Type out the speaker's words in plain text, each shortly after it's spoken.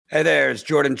Hey there, it's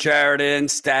Jordan Chariton,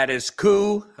 Status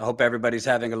Coup. I hope everybody's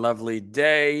having a lovely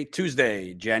day.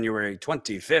 Tuesday, January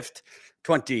 25th,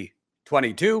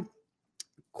 2022.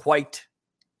 Quite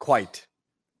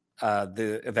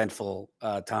the eventful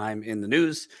time in the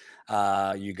news.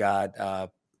 You got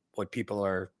what people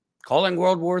are calling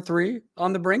World War III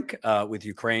on the brink with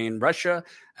Ukraine, Russia,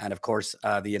 and of course,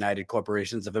 the United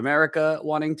Corporations of America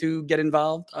wanting to get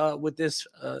involved with this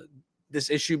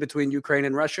issue between Ukraine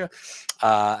and Russia,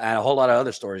 and a whole lot of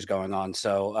other stories going on.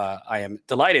 So I am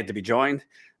delighted to be joined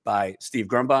by Steve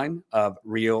Grumbine of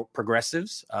Real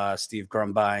Progressives. Steve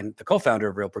Grumbine, the co-founder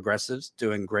of Real Progressives,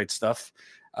 doing great stuff,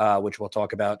 which we'll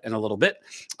talk about in a little bit.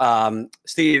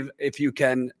 Steve, if you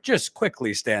can just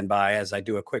quickly stand by as I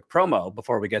do a quick promo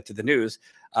before we get to the news.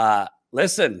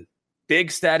 Listen,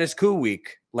 big status coup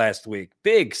week last week.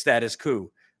 Big status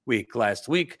coup week last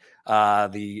week.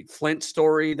 The Flint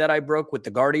story that I broke with The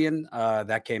Guardian,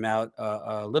 that came out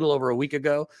a little over a week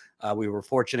ago. We were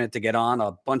fortunate to get on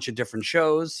a bunch of different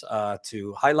shows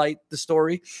to highlight the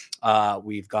story.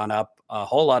 We've gone up a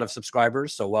whole lot of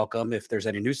subscribers, so welcome if there's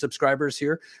any new subscribers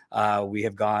here. We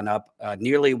have gone up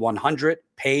nearly 100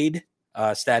 paid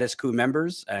Status Coup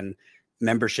members, and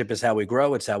membership is how we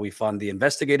grow. It's how we fund the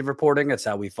investigative reporting. It's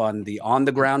how we fund the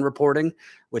on-the-ground reporting,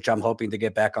 which I'm hoping to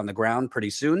get back on the ground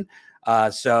pretty soon.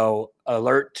 So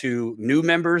alert to new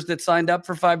members that signed up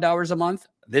for $5 a month.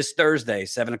 This Thursday,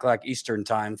 7 o'clock Eastern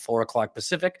time, 4 o'clock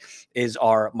Pacific, is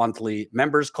our monthly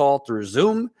members call through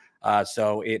Zoom.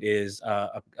 So it is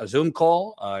a Zoom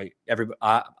call.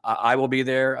 I will be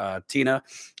there. Tina,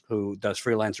 who does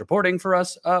freelance reporting for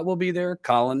us, will be there.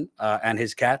 Colin and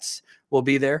his cats will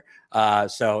be there.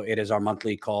 So it is our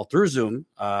monthly call through Zoom,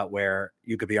 where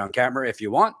you could be on camera if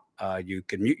you want. You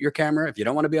can mute your camera if you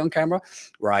don't want to be on camera,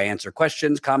 where I answer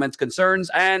questions, comments, concerns,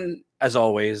 and as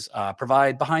always,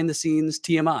 provide behind the scenes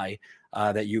TMI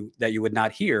that you would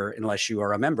not hear unless you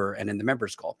are a member and in the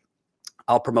members call.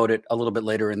 I'll promote it a little bit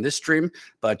later in this stream,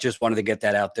 but just wanted to get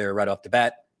that out there right off the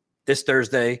bat. This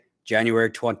Thursday, January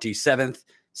 27th,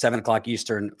 7 o'clock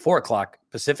Eastern, 4 o'clock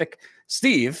Pacific.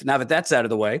 Steve, now that that's out of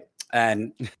the way,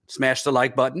 and smash the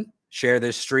like button, share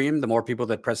this stream. The more people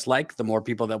that press like, the more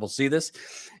people that will see this.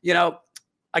 You know,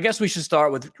 I guess we should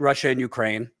start with Russia and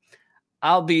Ukraine.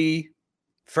 I'll be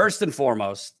first and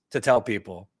foremost to tell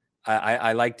people,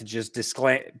 I like to just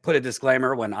put a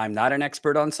disclaimer when I'm not an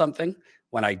expert on something,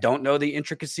 when I don't know the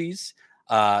intricacies.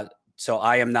 So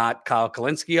I am not Kyle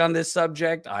Kalinske on this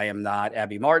subject. I am not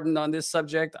Abby Martin on this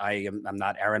subject. I'm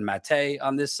not Aaron Mate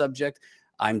on this subject.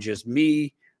 I'm just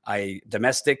me.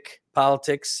 Domestic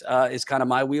politics is kind of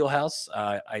my wheelhouse.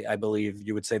 I believe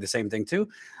you would say the same thing too.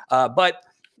 But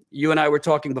you and I were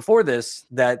talking before this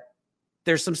that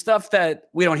there's some stuff that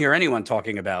we don't hear anyone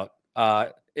talking about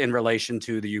in relation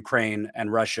to the Ukraine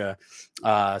and Russia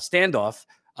standoff.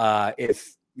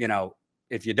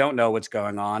 If you don't know what's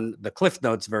going on, the Cliff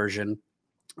Notes version,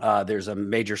 there's a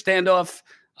major standoff.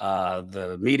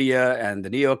 The media and the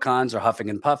neocons are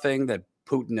huffing and puffing that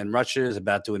Putin and Russia is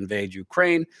about to invade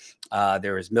Ukraine.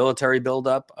 There is military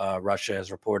buildup. Russia has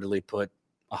reportedly put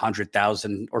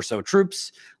 100,000 or so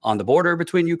troops on the border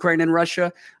between Ukraine and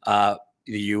Russia. The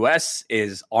U.S.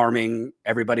 is arming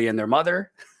everybody and their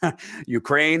mother.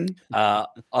 Ukraine,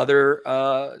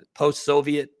 other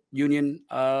post-Soviet Union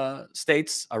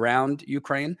states around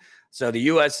Ukraine. So the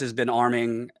U.S. has been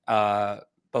arming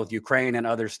both Ukraine and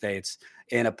other states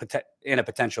in a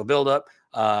potential buildup.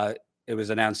 It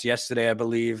was announced yesterday, I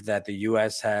believe, that the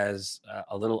U.S. has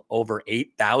a little over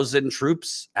 8,000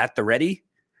 troops at the ready.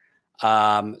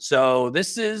 So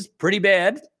this is pretty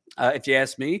bad, if you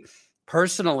ask me.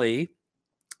 Personally,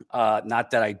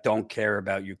 not that I don't care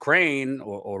about Ukraine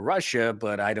or Russia,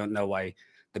 but I don't know why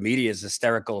the media is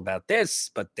hysterical about this,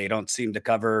 but they don't seem to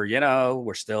cover,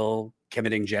 we're still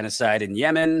committing genocide in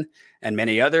Yemen and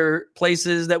many other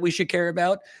places that we should care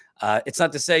about. It's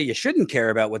not to say you shouldn't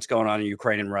care about what's going on in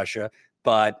Ukraine and Russia,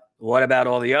 but what about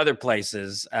all the other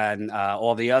places and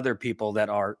all the other people that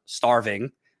are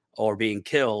starving or being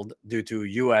killed due to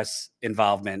U.S.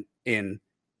 involvement in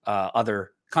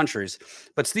other countries?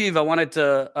 But Steve, I wanted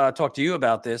to talk to you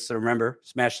about this. So remember,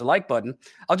 smash the like button.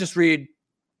 I'll just read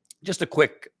just a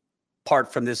quick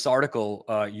part from this article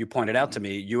you pointed out to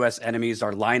me. U.S. enemies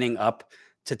are lining up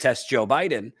to test Joe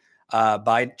Biden.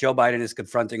 Joe Biden is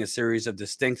confronting a series of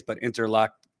distinct but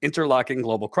interlocking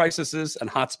global crises and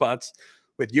hotspots,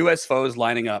 with U.S. foes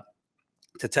lining up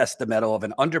to test the mettle of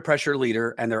an under-pressure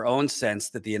leader and their own sense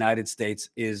that the United States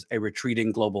is a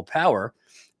retreating global power.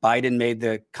 Biden made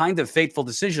the kind of fateful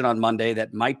decision on Monday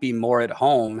that might be more at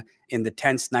home in the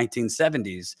tense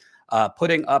 1970s,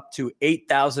 putting up to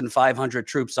 8,500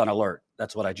 troops on alert.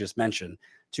 That's what I just mentioned.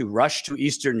 to rush to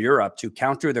Eastern Europe to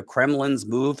counter the Kremlin's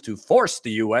move to force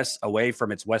the U.S. away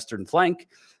from its western flank.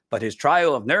 But his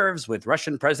trial of nerves with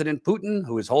Russian President Putin,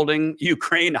 who is holding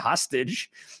Ukraine hostage,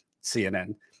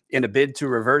 CNN, in a bid to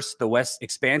reverse the West's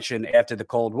expansion after the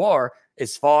Cold War,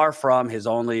 is far from his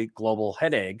only global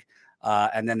headache.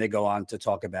 And then they go on to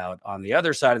talk about, on the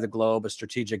other side of the globe, a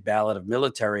strategic ballad of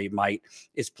military might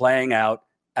is playing out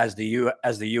as the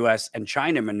U.S. and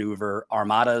China maneuver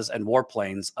armadas and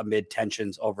warplanes amid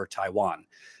tensions over Taiwan.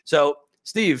 So,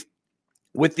 Steve,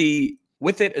 with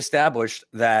it established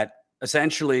that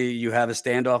essentially you have a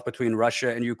standoff between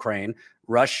Russia and Ukraine,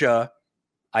 Russia,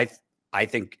 I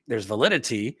think there's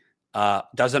validity,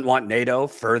 doesn't want NATO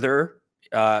further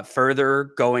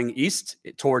going east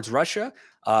towards Russia.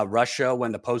 Russia,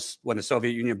 when the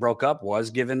Soviet Union broke up, was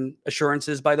given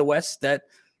assurances by the West that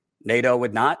NATO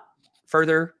would not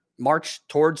further march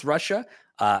towards Russia.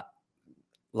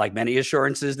 Like many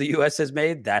assurances the U.S. has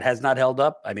made, that has not held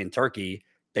up. I mean, Turkey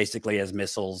basically has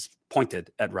missiles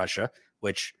pointed at Russia,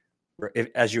 which,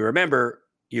 as you remember,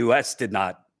 U.S. did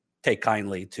not take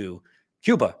kindly to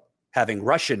Cuba having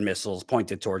Russian missiles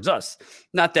pointed towards us.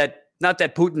 Not that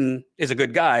Putin is a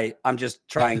good guy. I'm just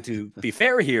trying to be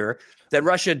fair here, that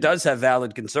Russia does have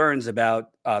valid concerns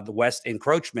about the West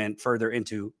encroachment further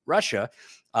into Russia.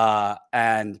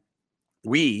 And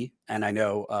I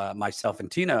know myself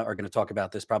and Tina are going to talk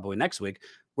about this probably next week.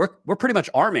 We're pretty much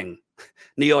arming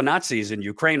neo-Nazis in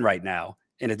Ukraine right now,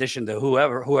 in addition to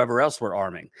whoever else we're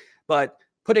arming. But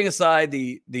putting aside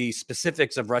the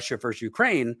specifics of Russia versus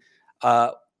Ukraine,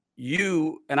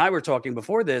 you and I were talking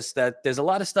before this that there's a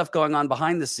lot of stuff going on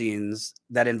behind the scenes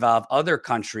that involve other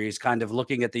countries kind of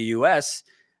looking at the U.S.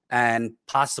 and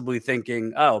possibly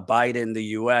thinking, oh, Biden, the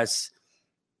U.S.,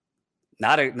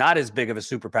 not as big of a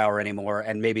superpower anymore,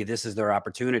 and maybe this is their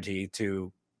opportunity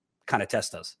to kind of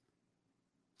test us.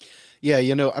 Yeah,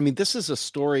 I mean, this is a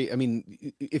story. I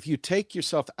mean, if you take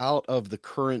yourself out of the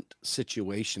current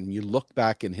situation, you look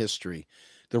back in history,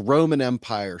 the Roman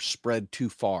Empire spread too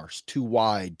far, too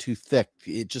wide, too thick.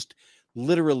 It just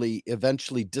literally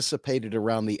eventually dissipated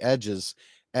around the edges.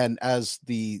 And as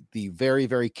the very,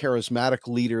 very charismatic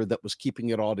leader that was keeping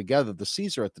it all together, the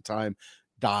Caesar at the time,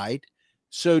 died,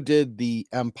 so did the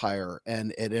empire,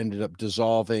 and it ended up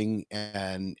dissolving,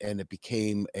 and it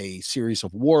became a series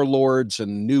of warlords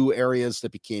and new areas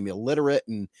that became illiterate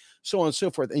and so on and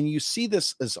so forth. And you see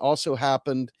this has also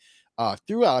happened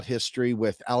throughout history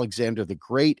with Alexander the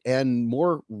Great, and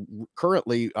more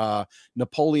currently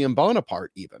Napoleon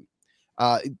Bonaparte even.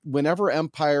 Whenever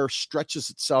empire stretches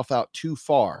itself out too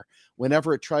far,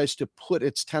 whenever it tries to put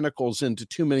its tentacles into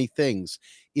too many things,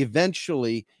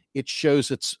 eventually it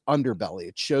shows its underbelly,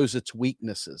 it shows its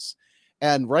weaknesses.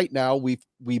 And right now we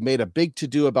made a big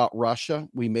to-do about Russia.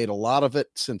 We made a lot of it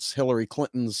since Hillary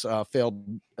Clinton's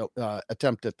failed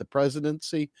attempt at the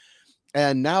presidency.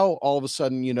 And now all of a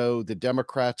sudden, the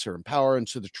Democrats are in power, and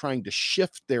so they're trying to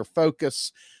shift their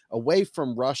focus away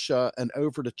from Russia and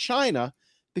over to China,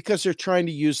 because they're trying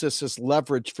to use this as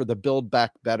leverage for the Build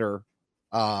Back Better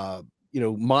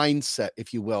mindset,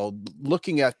 if you will,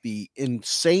 looking at the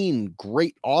insane,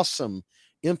 great, awesome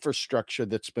infrastructure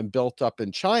that's been built up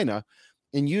in China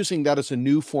and using that as a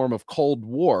new form of Cold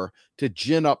War to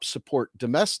gin up support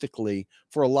domestically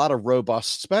for a lot of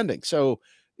robust spending. So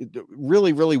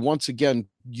really, really, once again,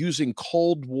 using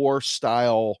Cold War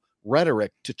style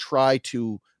rhetoric to try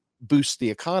to boost the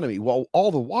economy. Well,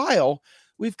 all the while,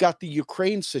 we've got the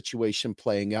Ukraine situation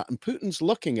playing out, and Putin's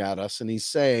looking at us and he's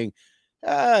saying,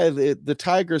 the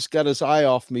tiger's got his eye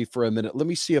off me for a minute. Let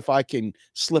me see if I can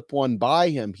slip one by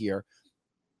him here.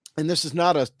 And this is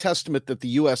not a testament that the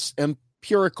U.S.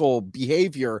 empirical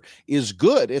behavior is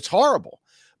good. It's horrible.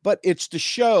 But it's to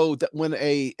show that when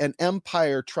an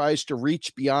empire tries to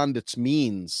reach beyond its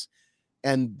means,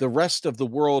 and the rest of the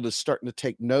world is starting to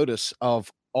take notice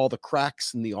of all the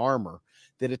cracks in the armor,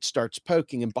 that it starts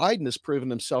poking. And Biden has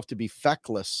proven himself to be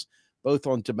feckless, both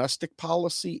on domestic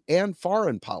policy and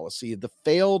foreign policy. The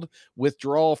failed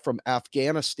withdrawal from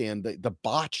Afghanistan, the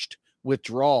botched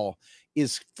withdrawal,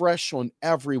 is fresh on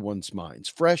everyone's minds,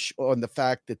 fresh on the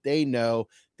fact that they know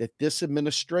that this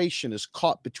administration is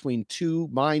caught between two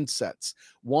mindsets.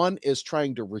 One is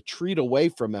trying to retreat away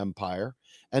from empire,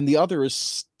 and the other is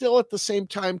still at the same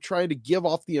time trying to give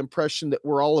off the impression that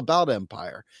we're all about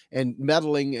empire and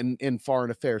meddling in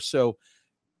foreign affairs. So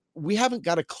we haven't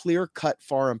got a clear-cut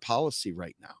foreign policy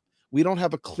right now. We don't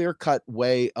have a clear-cut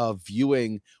way of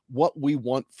viewing what we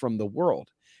want from the world.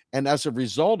 And as a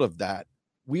result of that,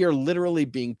 we are literally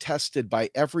being tested by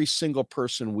every single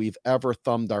person we've ever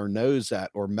thumbed our nose at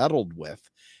or meddled with.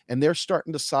 And they're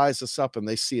starting to size us up, and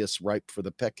they see us ripe for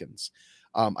the pickings.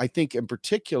 I think in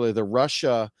particular, the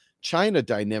Russia-China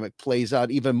dynamic plays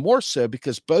out even more so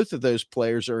because both of those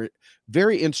players are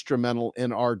very instrumental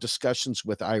in our discussions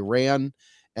with Iran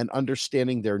and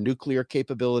understanding their nuclear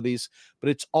capabilities, but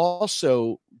it's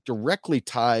also directly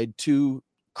tied to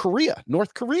Korea,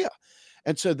 North Korea.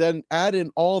 And so then add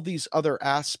in all these other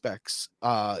aspects,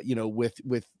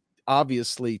 with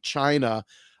obviously China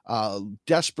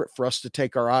desperate for us to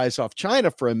take our eyes off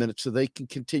China for a minute so they can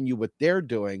continue what they're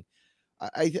doing.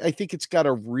 I think it's got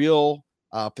a real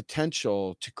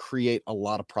potential to create a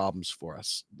lot of problems for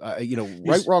us. You,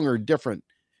 Right, wrong, or different,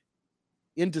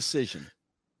 indecision.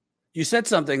 you said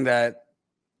something that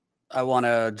I want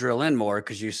to drill in more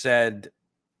because you said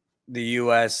the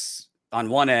U.S. on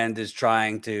one end is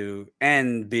trying to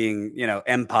end being,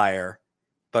 empire,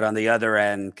 but on the other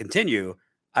end continue.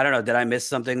 I don't know. Did I miss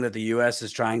something that the U.S.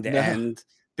 is trying to No. end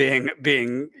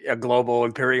being a global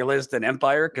imperialist and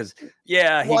empire? Because he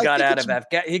Well, I got think out it's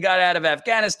of he got out of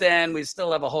Afghanistan. We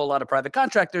still have a whole lot of private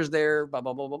contractors there. Blah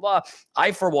blah blah blah blah.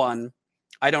 I, for one,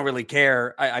 I don't really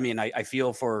care. I mean, I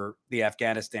feel for the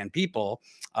Afghanistan people.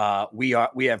 We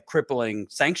have crippling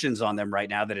sanctions on them right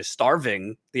now that is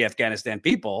starving the Afghanistan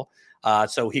people.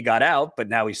 So he got out, but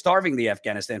now he's starving the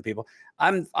Afghanistan people.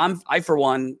 I for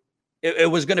one, it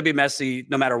was going to be messy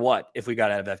no matter what if we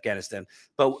got out of Afghanistan.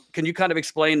 But can you kind of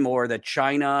explain more that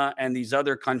China and these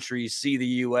other countries see the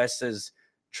U.S. as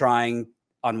trying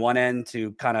on one end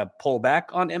to kind of pull back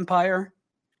on empire?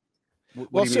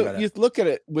 What Well, do you mean so by that? you look at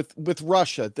it with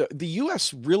Russia. The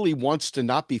U.S. really wants to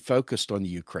not be focused on the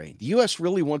Ukraine. The U.S.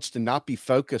 really wants to not be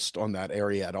focused on that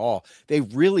area at all. They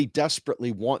really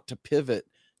desperately want to pivot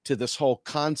to this whole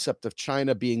concept of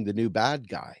China being the new bad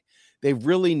guy. They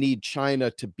really need China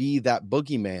to be that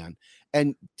boogeyman,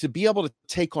 and to be able to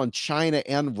take on China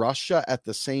and Russia at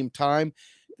the same time.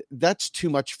 That's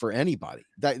too much for anybody.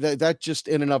 That just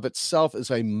in and of itself is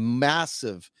a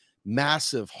massive,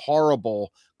 massive,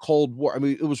 horrible Cold War. I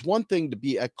mean, it was one thing to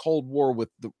be at Cold War with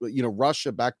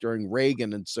Russia back during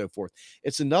Reagan and so forth.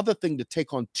 It's another thing to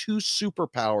take on two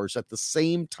superpowers at the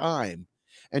same time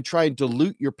and try and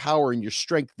dilute your power and your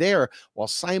strength there while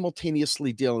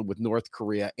simultaneously dealing with North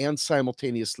Korea and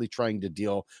simultaneously trying to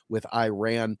deal with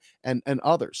Iran and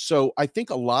others. So I think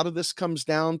a lot of this comes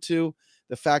down to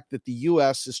the fact that the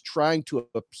U.S. is trying to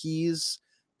appease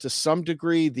to some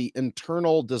degree the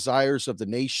internal desires of the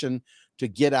nation to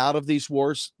get out of these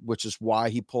wars, which is why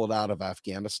he pulled out of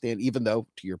Afghanistan, even though,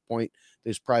 to your point,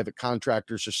 those private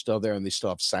contractors are still there and they still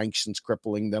have sanctions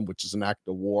crippling them, which is an act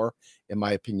of war, in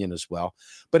my opinion, as well.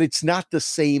 But it's not the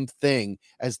same thing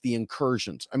as the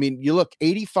incursions. I mean, you look,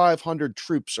 8,500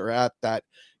 troops are at that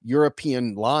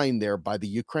European line there by the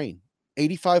Ukraine.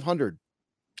 8,500.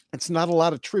 It's not a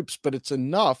lot of troops, but it's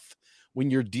enough when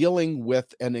you're dealing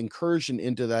with an incursion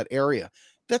into that area.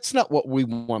 That's not what we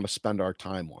want to spend our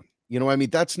time on. I mean,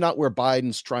 that's not where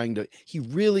Biden's trying to. He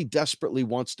really desperately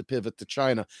wants to pivot to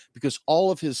China because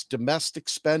all of his domestic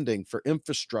spending for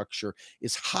infrastructure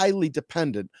is highly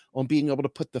dependent on being able to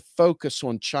put the focus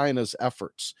on China's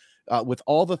efforts. With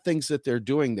all the things that they're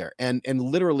doing there, and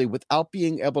literally without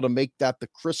being able to make that the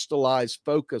crystallized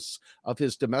focus of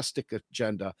his domestic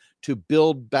agenda to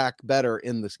build back better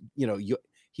in this,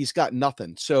 he's got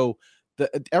nothing. So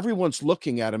everyone's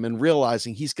looking at him and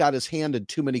realizing he's got his hand in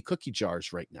too many cookie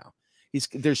jars right now.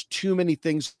 There's too many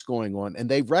things going on, and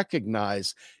they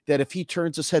recognize that if he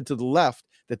turns his head to the left,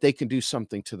 that they can do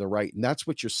something to the right. And that's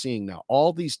what you're seeing now.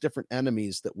 All these different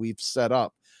enemies that we've set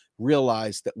up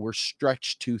realize that we're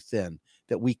stretched too thin,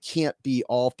 that we can't be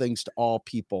all things to all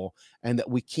people, and that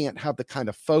we can't have the kind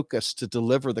of focus to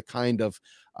deliver the kind of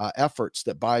efforts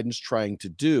that Biden's trying to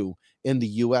do in the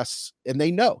U.S. And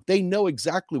they know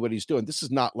exactly what he's doing. This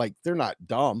is not like they're not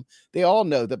dumb. They all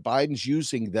know that Biden's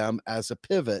using them as a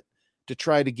pivot to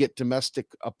try to get domestic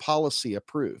policy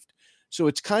approved. So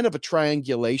it's kind of a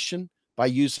triangulation by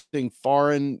using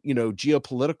foreign,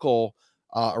 geopolitical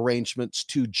arrangements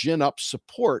to gin up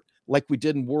support like we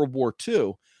did in World War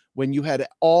II when you had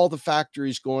all the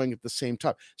factories going at the same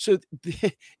time. So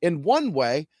in one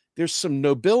way, there's some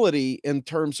nobility in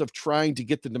terms of trying to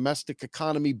get the domestic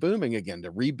economy booming again, to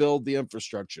rebuild the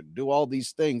infrastructure, to do all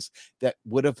these things that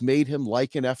would have made him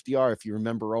like an FDR. If you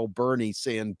remember old Bernie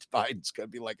saying Biden's going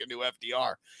to be like a new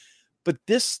FDR. But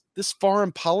this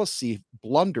foreign policy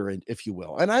blunder, if you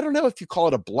will, and I don't know if you call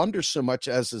it a blunder so much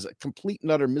as a complete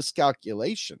and utter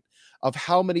miscalculation of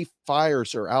how many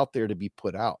fires are out there to be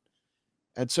put out.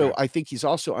 And so Yeah. I think he's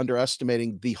also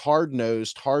underestimating the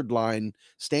hard-nosed, hardline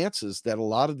stances that a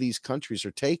lot of these countries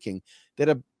are taking that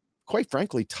are, quite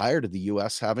frankly, tired of the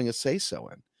U.S. having a say-so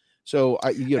in. So,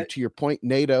 to your point,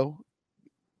 NATO,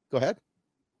 go ahead.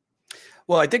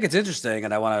 Well, I think it's interesting,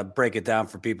 and I want to break it down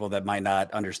for people that might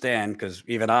not understand, because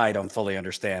even I don't fully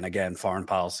understand. Again, foreign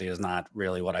policy is not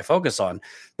really what I focus on.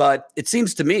 But it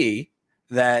seems to me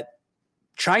that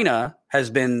China has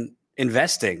been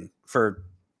investing for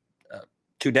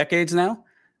 2 decades now.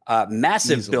 Easily.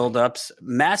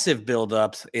 Massive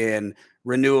buildups in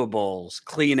renewables,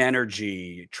 clean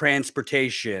energy,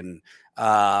 transportation,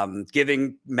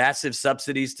 giving massive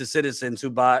subsidies to citizens who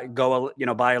buy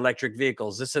electric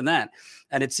vehicles, this and that.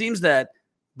 And it seems that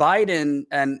Biden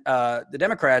and the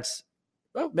Democrats,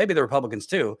 well, maybe the Republicans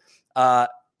too,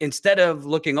 instead of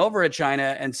looking over at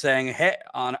China and saying, "Hey,"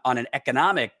 on an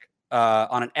economic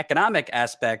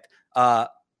aspect,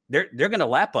 they're going to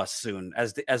lap us soon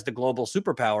as the global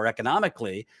superpower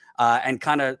economically, and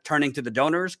kind of turning to the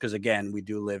donors, because again, we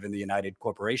do live in the United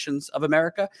Corporations of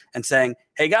America, and saying,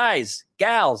 "Hey guys,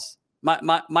 gals,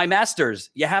 my masters,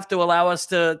 you have to allow us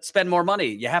to spend more money.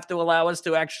 You have to allow us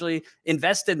to actually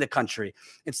invest in the country."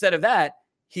 Instead of that,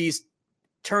 he's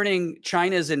turning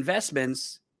China's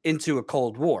investments into a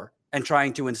Cold War and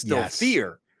trying to instill Yes.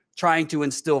 fear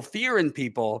in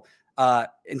people,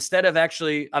 instead of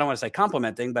actually, I don't want to say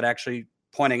complimenting, but actually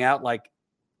pointing out like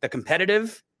the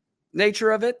competitive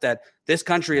nature of it, that this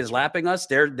country is That's right. lapping us.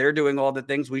 They're doing all the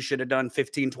things we should have done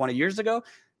 15, 20 years ago.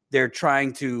 They're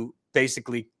trying to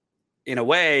basically, in a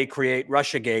way, create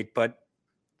Russiagate, but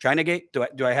Chinagate.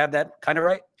 Do I have that kind of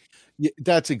right?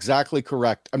 That's exactly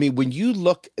correct. I mean, when you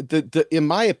look in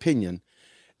my opinion,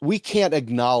 we can't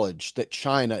acknowledge that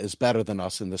China is better than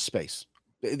us in this space.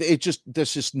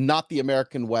 That's just not the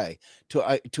American way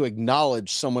to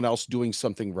acknowledge someone else doing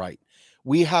something right.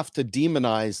 We have to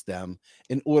demonize them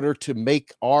in order to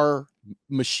make our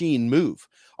machine move.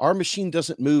 Our machine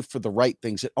doesn't move for the right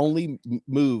things. It only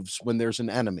moves when there's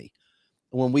an enemy.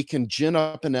 When we can gin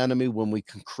up an enemy, when we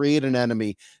can create an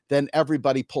enemy, then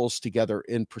everybody pulls together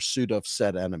in pursuit of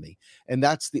said enemy. And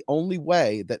that's the only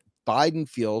way that Biden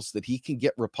feels that he can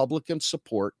get Republican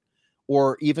support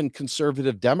or even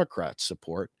conservative Democrat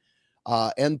support,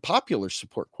 and popular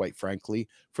support, quite frankly,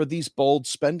 for these bold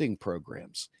spending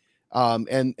programs.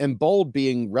 And bold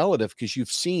being relative, because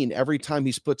you've seen every time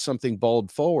he's put something bold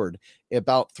forward,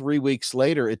 about 3 weeks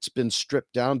later, it's been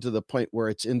stripped down to the point where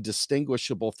it's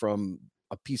indistinguishable from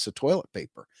a piece of toilet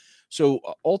paper. So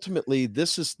ultimately,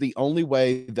 this is the only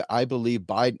way that I believe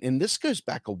Biden, and this goes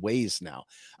back a ways now.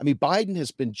 I mean, Biden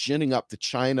has been ginning up the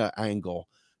China angle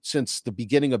since the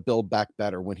beginning of Build Back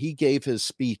Better. When he gave his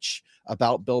speech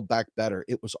about Build Back Better,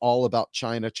 it was all about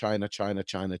China, China, China,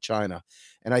 China, China.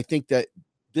 And I think that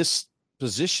this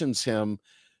positions him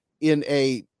in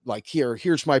a like,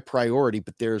 here's my priority,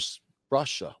 but there's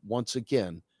Russia once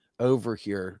again over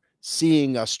here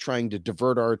seeing us trying to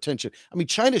divert our attention. I mean,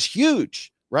 China's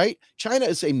huge, right? China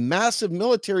is a massive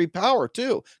military power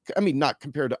too. I mean, not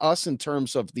compared to us in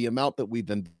terms of the amount that we've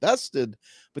invested,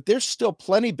 but they're still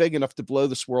plenty big enough to blow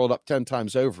this world up 10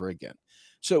 times over again.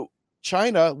 So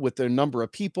China, with their number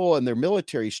of people and their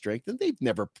military strength, and they've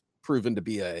never proven to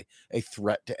be a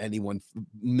threat to anyone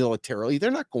militarily.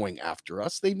 They're not going after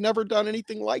us. They've never done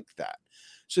anything like that.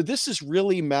 So this is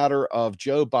really a matter of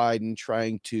Joe Biden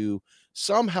trying to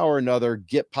somehow or another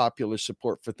get popular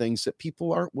support for things that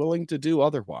people aren't willing to do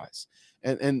otherwise.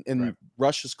 And Right.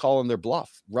 Russia's calling their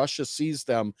bluff. Russia sees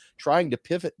them trying to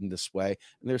pivot in this way,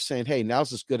 and they're saying, "Hey,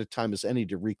 now's as good a time as any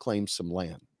to reclaim some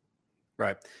land."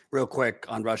 Right. Real quick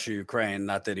on Russia, Ukraine,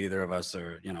 not that either of us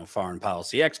are, foreign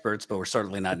policy experts, but we're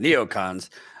certainly not neocons.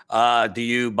 Do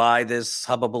you buy this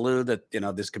hubbubaloo that,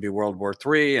 this could be World War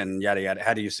III and yada, yada?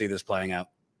 How do you see this playing out?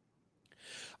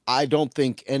 I don't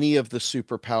think any of the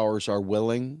superpowers are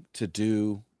willing to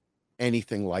do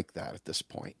anything like that at this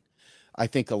point. I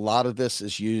think a lot of this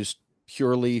is used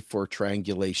purely for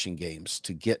triangulation games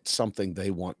to get something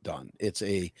they want done.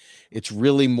 It's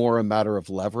really more a matter of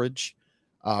leverage.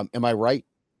 Am I right?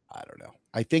 I don't know.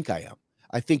 I think I am.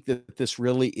 I think that this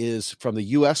really is, from the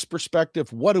US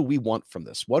perspective, what do we want from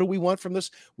this? What do we want from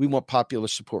this? We want popular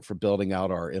support for building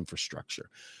out our infrastructure.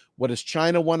 What does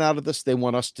China want out of this? They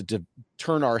want us to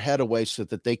turn our head away so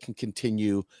that they can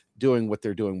continue doing what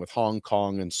they're doing with Hong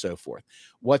Kong and so forth.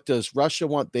 What does Russia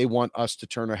want? They want us to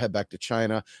turn our head back to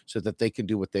China so that they can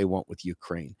do what they want with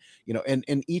Ukraine.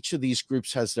 And each of these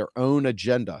groups has their own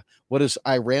agenda. What does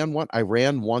Iran want?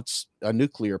 Iran wants a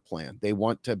nuclear plan. They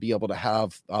want to be able to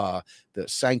have the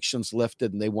sanctions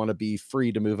lifted, and they want to be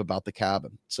free to move about the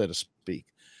cabin, so to speak.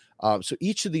 So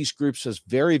each of these groups has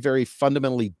very, very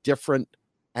fundamentally different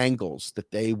angles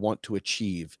that they want to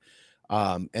achieve.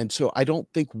 And so I don't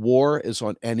think war is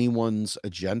on anyone's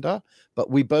agenda, but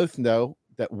we both know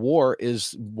that war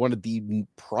is one of the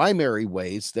primary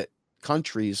ways that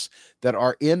countries that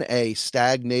are in a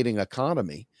stagnating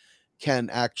economy can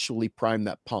actually prime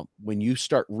that pump. When you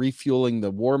start refueling the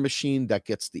war machine, that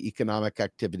gets the economic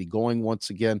activity going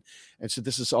once again. And so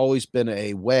this has always been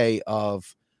a way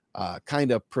of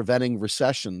kind of preventing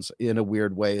recessions in a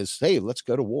weird way is, hey, let's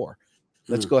go to war.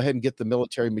 Let's go ahead and get the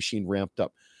military machine ramped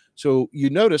up. So you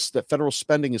notice that federal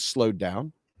spending is slowed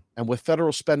down. And with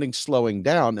federal spending slowing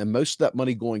down and most of that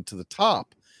money going to the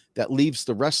top, that leaves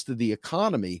the rest of the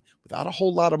economy without a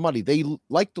whole lot of money. They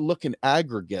like to look in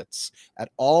aggregates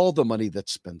at all the money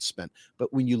that's been spent.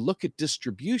 But when you look at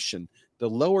distribution, the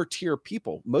lower tier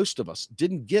people, most of us,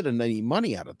 didn't get any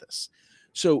money out of this.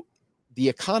 So the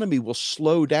economy will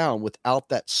slow down without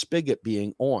that spigot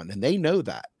being on, and they know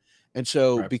that. And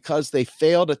so because they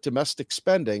failed at domestic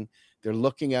spending, they're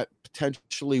looking at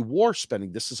potentially war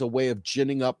spending. This is a way of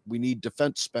ginning up. We need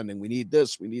defense spending. We need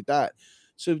this. We need that.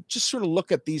 So just sort of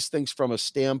look at these things from a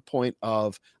standpoint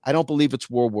of, I don't believe it's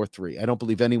World War III. I don't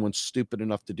believe anyone's stupid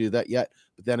enough to do that yet.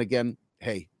 But then again,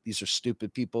 hey, these are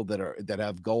stupid people that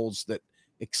have goals that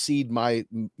exceed my,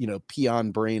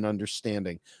 peon brain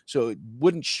understanding. So it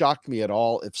wouldn't shock me at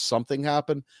all if something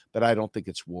happened, but I don't think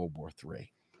it's World War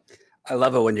III. I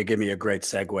love it when you give me a great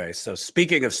segue. So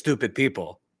speaking of stupid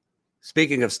people,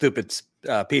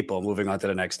 moving on to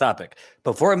the next topic.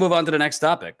 Before I move on to the next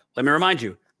topic, let me remind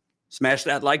you, smash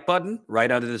that like button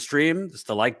right under the stream. It's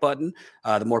the like button.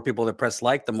 The more people that press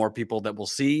like, the more people that will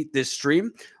see this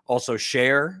stream. Also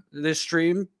share this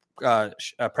stream.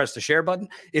 Press the share button.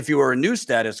 If you are a new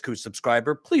Status Coup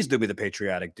subscriber, please do me the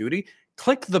patriotic duty.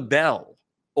 Click the bell.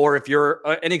 Or if you're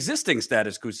an existing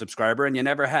Status Coup subscriber and you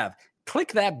never have,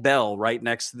 click that bell right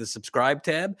next to the subscribe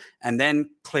tab, and then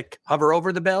hover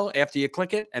over the bell after you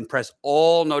click it and press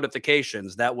all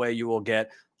notifications. That way you will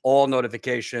get all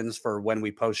notifications for when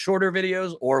we post shorter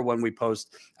videos or when we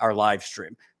post our live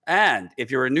stream. And if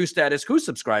you're a new Status Coup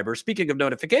subscriber, speaking of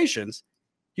notifications,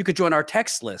 you could join our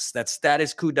text list. That's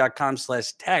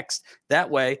statuscoup.com/text. That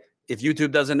way, if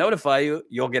YouTube doesn't notify you,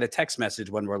 you'll get a text message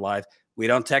when we're live. We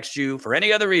don't text you for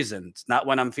any other reason. It's not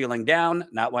when I'm feeling down,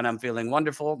 not when I'm feeling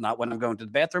wonderful, not when I'm going to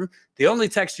the bathroom. The only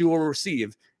text you will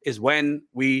receive is when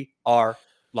we are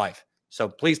live. So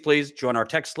please join our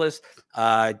text list.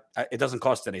 It doesn't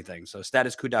cost anything. So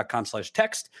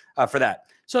statuscoup.com/text for that.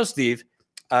 So Steve,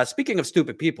 speaking of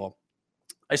stupid people,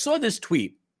 I saw this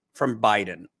tweet from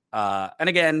Biden. And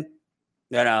again,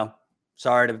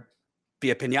 sorry to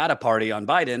be a piñata party on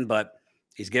Biden, but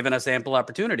he's given us ample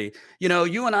opportunity.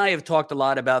 You and I have talked a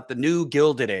lot about the new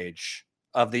Gilded Age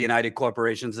of the United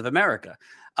Corporations of America.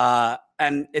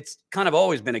 And it's kind of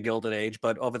always been a Gilded Age,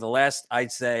 but over the last,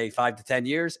 I'd say 5 to 10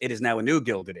 years, it is now a new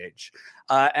Gilded Age.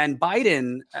 And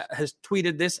Biden has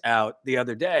tweeted this out the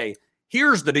other day.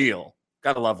 Here's the deal.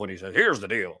 Gotta love when he says, here's the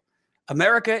deal.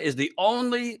 America is the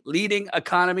only leading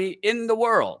economy in the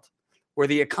world where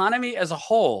the economy as a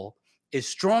whole is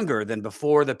stronger than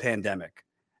before the pandemic.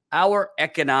 Our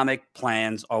economic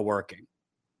plans are working.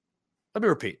 Let me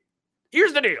repeat.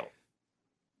 Here's the deal.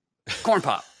 Corn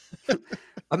pop.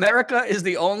 America is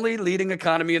the only leading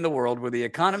economy in the world where the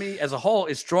economy as a whole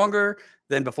is stronger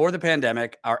than before the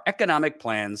pandemic. Our economic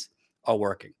plans are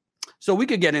working. So we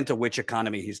could get into which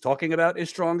economy he's talking about is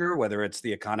stronger, whether it's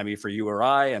the economy for you or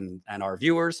I and our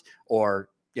viewers, or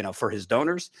for his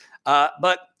donors.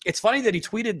 But it's funny that he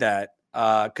tweeted that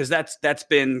because that's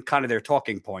been kind of their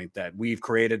talking point, that we've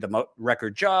created the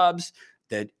record jobs,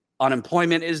 that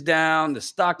unemployment is down, the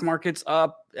stock market's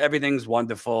up, everything's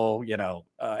wonderful.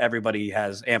 Everybody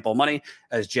has ample money,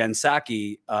 as Jen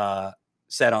Psaki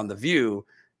said on The View.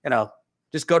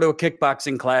 Just go to a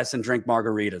kickboxing class and drink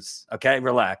margaritas. Okay,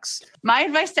 relax. My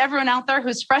advice to everyone out there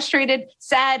who's frustrated,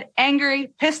 sad,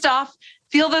 angry, pissed off,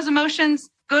 feel those emotions,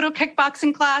 go to a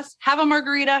kickboxing class, have a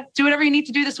margarita, do whatever you need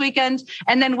to do this weekend,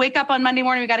 and then wake up on Monday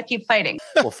morning. We got to keep fighting.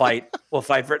 We'll fight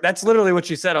for it. That's literally what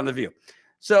she said on The View.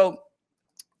 So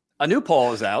a new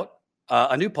poll is out.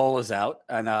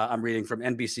 And I'm reading from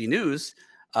NBC News.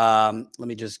 Let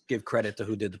me just give credit to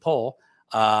who did the poll.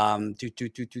 I think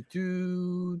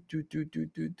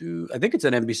it's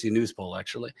an NBC News poll,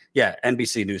 actually. Yeah,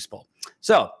 NBC News poll.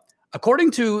 So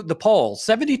according to the poll,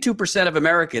 72% of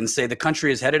Americans say the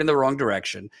country is headed in the wrong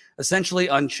direction, essentially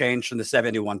unchanged from the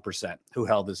 71% who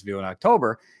held this view in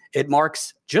October. It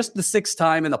marks just the 6th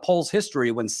time in the poll's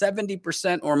history when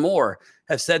 70% or more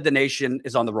have said the nation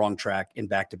is on the wrong track in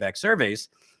back-to-back surveys.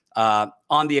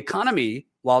 On the economy,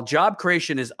 while job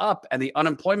creation is up and the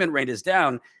unemployment rate is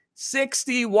down,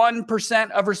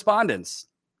 61% of respondents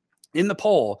in the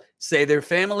poll say their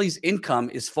family's income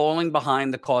is falling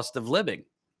behind the cost of living.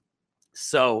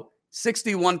 So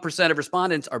 61% of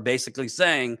respondents are basically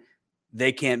saying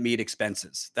they can't meet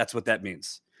expenses. That's what that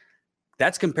means.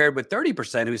 That's compared with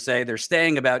 30% who say they're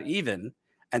staying about even,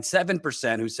 and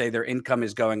 7% who say their income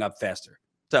is going up faster.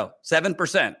 So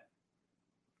 7%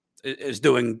 is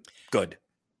doing good,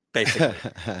 basically.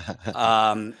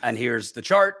 And here's the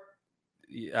chart.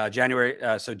 June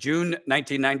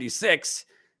 1996,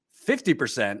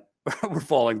 50% were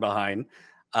falling behind.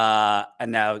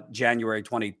 And now January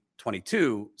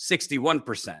 2022,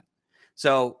 61%.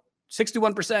 So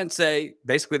 61% say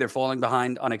basically they're falling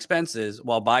behind on expenses,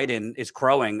 while Biden is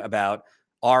crowing about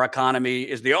our economy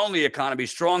is the only economy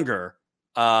stronger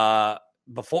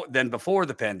before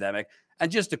the pandemic.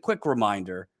 And just a quick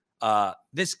reminder,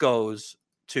 this goes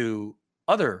to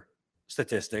other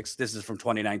statistics. This is from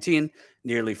 2019.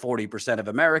 Nearly 40% of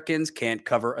Americans can't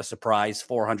cover a surprise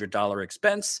 $400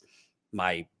 expense.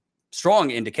 My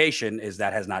strong indication is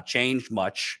that has not changed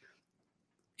much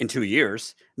in 2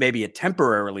 years. Maybe it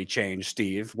temporarily changed,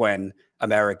 Steve, when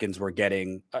Americans were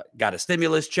got a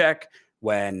stimulus check,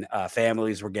 when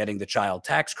families were getting the child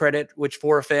tax credit, which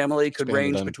for a family could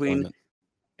range between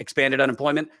expanded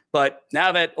unemployment. But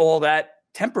now that all that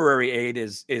temporary aid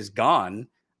is gone,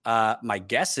 my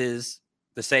guess is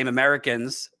the same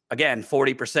Americans, again,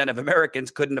 40% of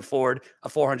Americans couldn't afford a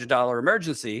 $400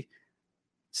 emergency,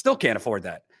 still can't afford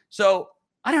that. So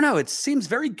I don't know. It seems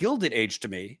very Gilded Age to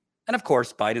me. And of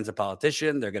course, Biden's a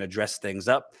politician. They're going to dress things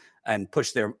up and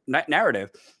push their narrative.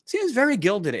 It seems very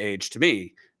Gilded Age to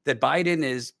me that Biden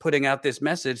is putting out this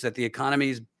message that the economy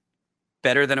is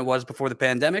better than it was before the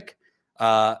pandemic,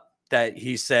 that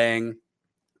he's saying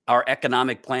our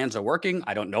economic plans are working.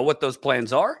 I don't know what those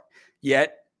plans are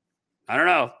yet. I don't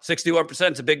know.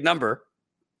 61% is a big number.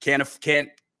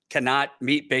 Cannot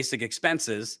meet basic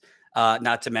expenses,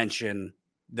 not to mention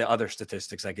the other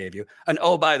statistics I gave you. And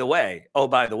by the way,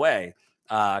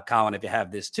 Colin, if you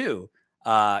have this too,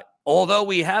 although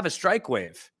we have a strike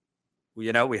wave, we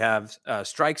have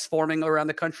strikes forming around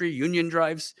the country. Union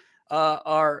drives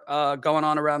are going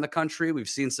on around the country. We've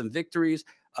seen some victories.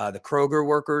 The Kroger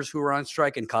workers who are on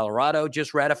strike in Colorado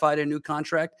just ratified a new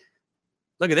contract.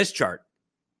 Look at this chart.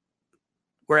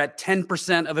 We're at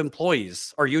 10% of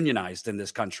employees are unionized in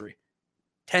this country.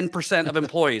 10% of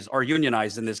employees are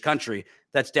unionized in this country.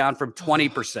 That's down from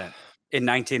 20% in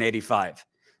 1985.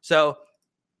 So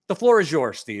the floor is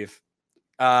yours, Steve.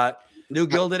 New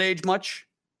Gilded Age much?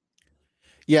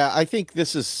 Yeah, I think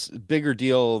this is a bigger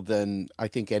deal than I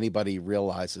think anybody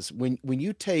realizes. When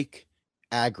you take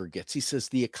aggregates, he says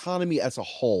the economy as a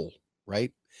whole,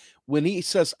 right? When he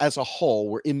says as a whole,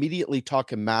 we're immediately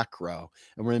talking macro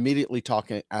and we're immediately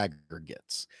talking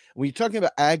aggregates. When you're talking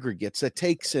about aggregates, that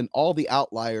takes in all the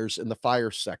outliers in the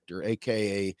fire sector,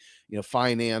 aka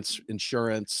finance,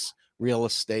 insurance, real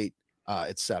estate,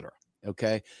 etc.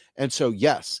 Okay. And so,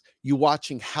 yes, you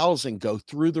watching housing go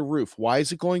through the roof. Why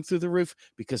is it going through the roof?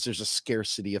 Because there's a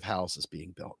scarcity of houses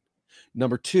being built.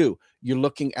 Number two, you're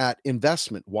looking at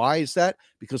investment. Why is that?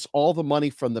 Because all the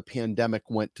money from the pandemic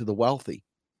went to the wealthy.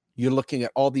 You're looking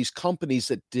at all these companies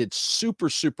that did super,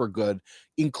 super good,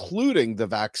 including the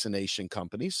vaccination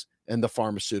companies and the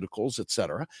pharmaceuticals, et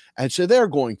cetera. And so they're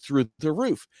going through the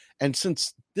roof. And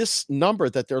since this number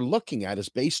that they're looking at is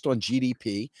based on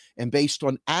GDP and based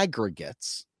on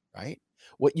aggregates, right?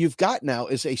 What you've got now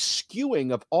is a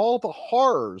skewing of all the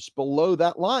horrors below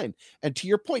that line. And to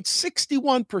your point,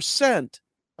 61%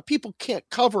 of people can't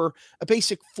cover a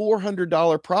basic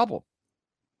 $400 problem.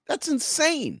 That's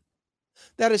insane.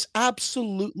 That is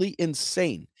absolutely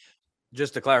insane.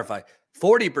 Just to clarify,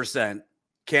 40%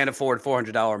 can't afford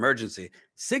 $400 emergency.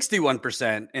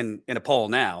 61% in a poll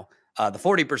now. The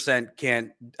 40%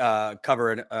 can't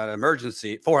cover an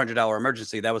emergency, $400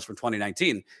 emergency. That was from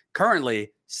 2019.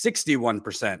 Currently,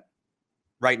 61%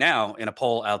 right now in a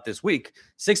poll out this week,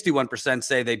 61%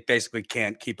 say they basically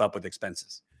can't keep up with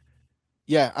expenses.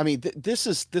 Yeah, I mean, this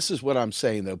is what I'm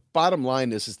saying, though. Bottom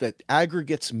line is that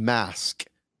aggregates mask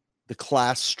the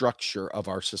class structure of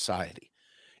our society.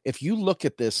 If you look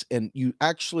at this and you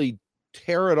actually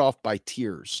tear it off by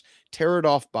tiers, tear it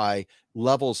off by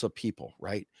levels of people,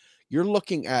 right? You're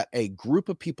looking at a group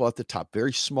of people at the top,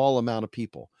 very small amount of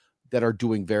people that are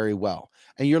doing very well.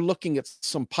 And you're looking at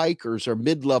some pikers or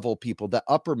mid-level people, the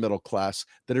upper middle class,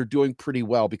 that are doing pretty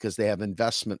well because they have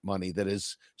investment money that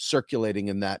is circulating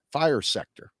in that fire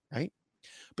sector, right?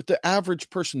 But the average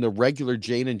person, the regular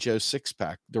Jane and Joe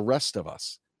six-pack, the rest of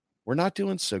us, we're not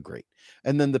doing so great.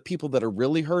 And then the people that are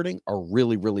really hurting are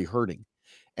really, really hurting.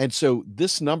 And so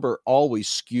this number always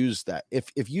skews that.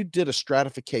 If you did a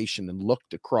stratification and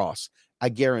looked across, I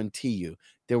guarantee you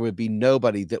there would be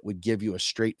nobody that would give you a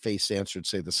straight-faced answer and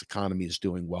say this economy is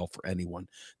doing well for anyone.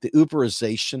 The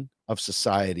Uberization of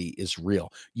society is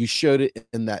real. You showed it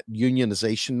in that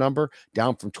unionization number,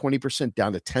 down from 20%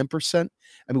 down to 10%.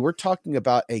 I mean, we're talking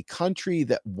about a country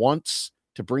that wants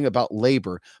to bring about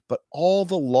labor, but all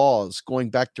the laws going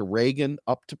back to Reagan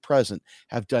up to present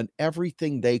have done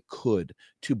everything they could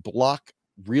to block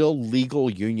real legal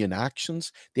union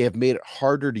actions. They have made it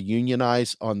harder to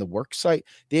unionize on the work site.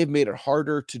 They have made it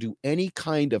harder to do any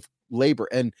kind of labor.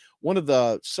 And one of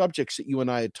the subjects that you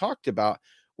and I had talked about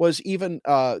was even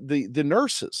the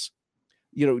nurses.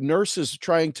 Nurses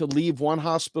trying to leave one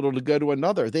hospital to go to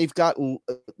another. They've got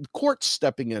courts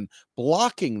stepping in,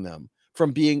 blocking them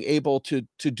from being able to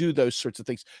do those sorts of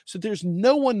things. So there's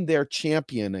no one there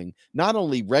championing not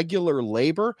only regular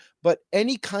labor, but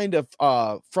any kind of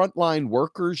frontline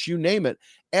workers, you name it.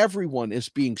 Everyone is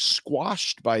being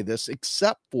squashed by this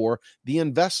except for the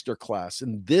investor class.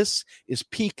 And this is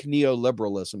peak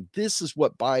neoliberalism. This is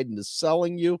what Biden is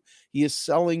selling you. He is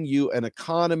selling you an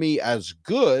economy as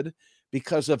good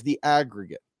because of the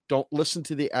aggregate. Don't listen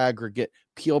to the aggregate.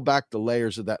 Peel back the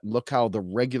layers of that and look how the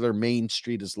regular Main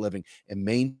Street is living. And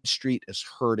Main Street is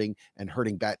hurting and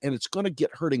hurting bad. And it's going to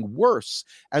get hurting worse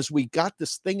as we got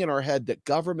this thing in our head that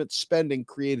government spending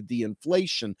created the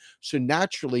inflation. So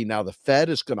naturally now the Fed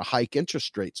is going to hike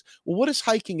interest rates. Well, what does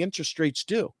hiking interest rates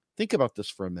do? Think about this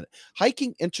for a minute.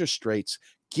 Hiking interest rates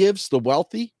gives the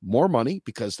wealthy more money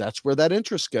because that's where that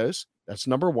interest goes. That's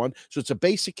number one. So it's a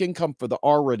basic income for the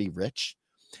already rich.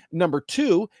 Number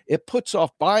two, it puts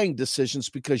off buying decisions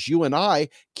because you and I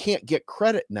can't get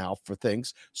credit now for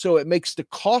things. So it makes the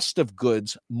cost of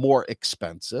goods more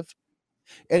expensive.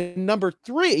 And number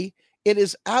three, it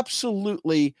is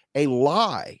absolutely a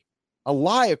lie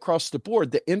across the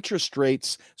board that interest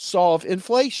rates solve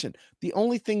inflation. The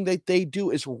only thing that they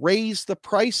do is raise the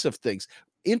price of things.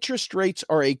 Interest rates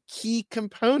are a key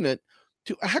component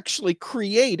to actually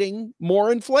creating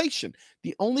more inflation.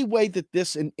 The only way that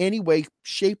this in any way,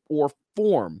 shape, or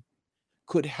form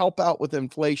could help out with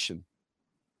inflation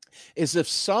is if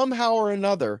somehow or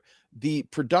another the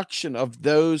production of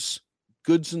those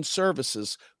goods and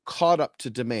services caught up to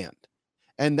demand.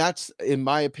 And that's, in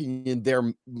my opinion,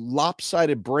 their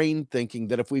lopsided brain thinking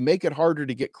that if we make it harder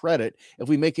to get credit, if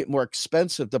we make it more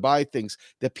expensive to buy things,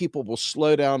 that people will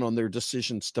slow down on their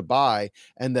decisions to buy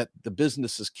and that the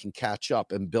businesses can catch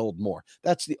up and build more.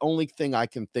 That's the only thing I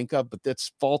can think of, but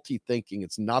that's faulty thinking.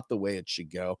 It's not the way it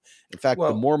should go. In fact,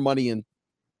 the more money in...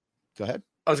 Go ahead.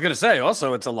 I was going to say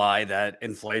also it's a lie that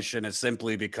inflation is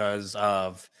simply because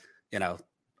of,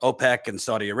 OPEC and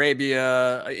Saudi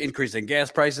Arabia increasing gas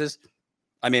prices.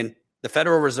 I mean, the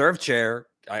Federal Reserve Chair,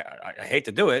 I hate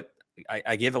to do it.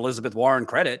 I give Elizabeth Warren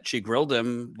credit. She grilled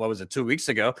him, 2 weeks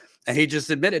ago? And he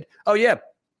just admitted, oh, yeah,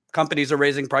 companies are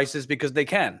raising prices because they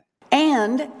can.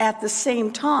 And at the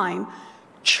same time,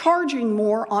 charging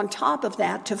more on top of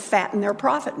that to fatten their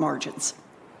profit margins.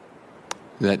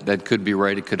 That could be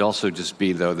right. It could also just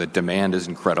be, though, that demand is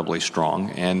incredibly strong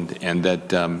and that,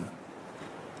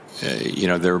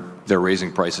 they're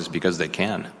raising prices because they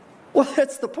can. Well,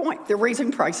 that's the point. They're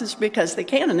raising prices because they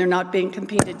can, and they're not being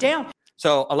competed down.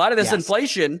 So a lot of this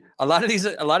inflation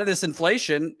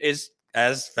is,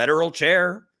 as Federal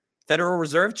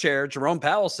Reserve Chair Jerome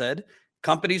Powell said,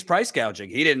 companies price gouging.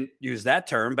 He didn't use that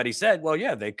term, but he said, well,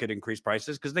 yeah, they could increase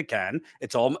prices because they can.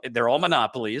 They're all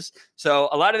monopolies. So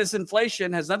a lot of this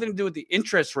inflation has nothing to do with the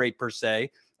interest rate per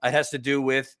se. It has to do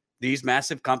with these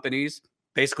massive companies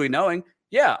basically knowing,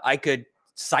 yeah, I could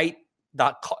cite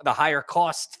the higher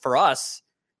cost for us,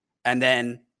 and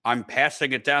then I'm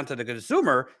passing it down to the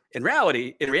consumer. In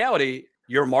reality,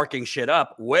 you're marking shit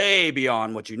up way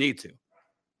beyond what you need to.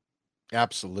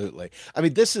 Absolutely. I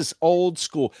mean, this is old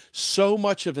school. So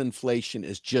much of inflation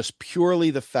is just purely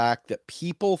the fact that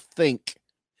people think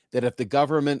that if the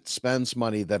government spends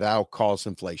money, that'll cause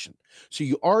inflation. So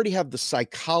you already have the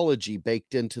psychology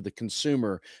baked into the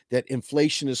consumer that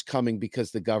inflation is coming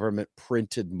because the government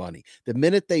printed money. The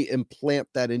minute they implant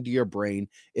that into your brain,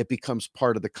 it becomes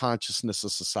part of the consciousness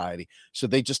of society. So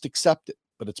they just accept it,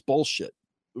 but it's bullshit.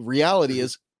 Reality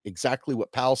is exactly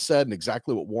what Powell said and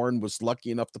exactly what Warren was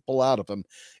lucky enough to pull out of him.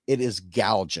 It is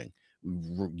gouging.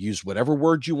 Use whatever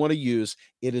word you want to use.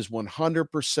 It is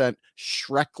 100%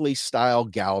 Shrekley style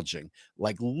gouging,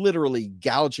 like literally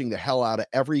gouging the hell out of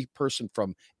every person,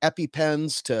 from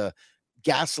EpiPens to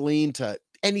gasoline to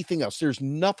anything else. There's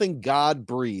nothing God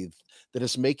breathed that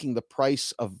is making the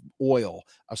price of oil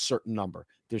a certain number.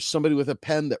 There's somebody with a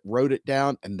pen that wrote it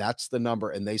down, and that's the number.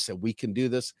 And they said, we can do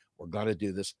this. We're going to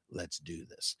do this. Let's do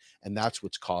this. And that's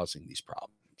what's causing these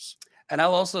problems. And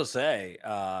I'll also say,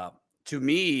 to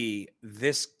me,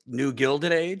 this new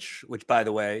Gilded Age, which, by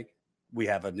the way, we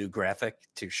have a new graphic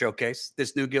to showcase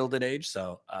this new Gilded Age.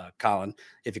 So, Colin,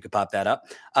 if you could pop that up,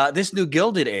 this new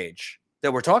Gilded Age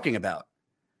that we're talking about,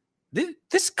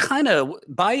 this kind of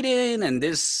Biden and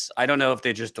this, I don't know if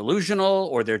they're just delusional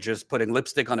or they're just putting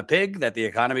lipstick on a pig that the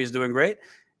economy is doing great.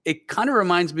 It kind of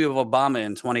reminds me of Obama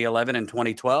in 2011 and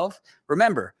 2012.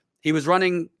 Remember, he was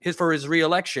running for his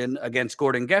reelection against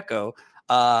Gordon Gekko,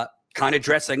 kind of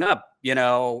dressing up.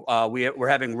 We're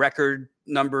having record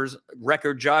numbers,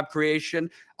 record job creation.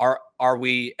 Are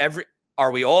we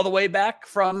all the way back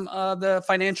from the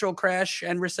financial crash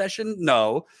and recession?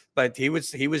 No, but he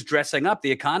was dressing up.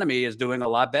 The economy is doing a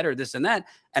lot better, this and that.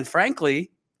 And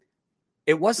frankly,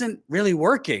 it wasn't really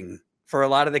working for a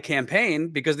lot of the campaign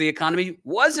because the economy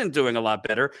wasn't doing a lot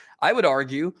better. I would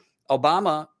argue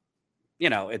Obama,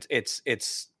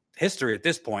 it's history at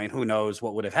this point. Who knows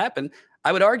what would have happened?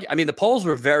 I would argue, the polls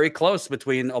were very close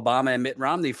between Obama and Mitt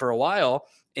Romney for a while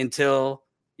until,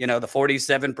 the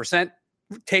 47%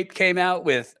 tape came out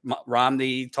with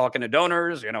Romney talking to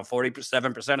donors,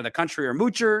 47% of the country are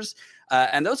moochers,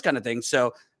 and those kind of things.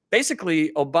 So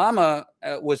basically, Obama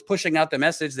was pushing out the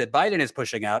message that Biden is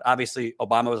pushing out. Obviously,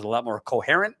 Obama was a lot more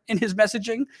coherent in his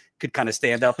messaging, could kind of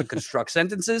stand up and construct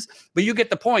sentences. But you get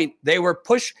the point. They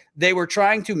were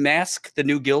trying to mask the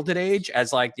new Gilded Age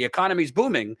as like the economy's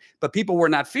booming, but people were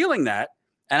not feeling that.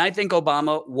 And I think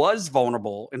Obama was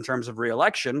vulnerable in terms of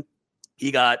reelection.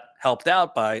 He got helped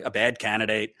out by a bad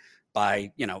candidate,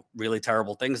 by, really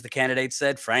terrible things the candidate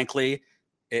said. Frankly,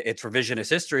 it's revisionist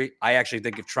history. I actually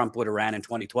think if Trump would have ran in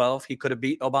 2012, he could have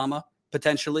beat Obama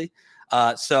potentially.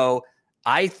 So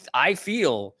I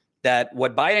feel that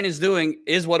what Biden is doing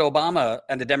is what Obama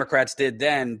and the Democrats did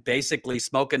then, basically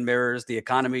smoke and mirrors. The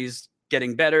economy's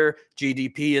getting better.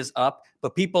 GDP is up,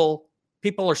 but people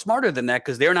are smarter than that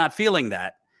because they're not feeling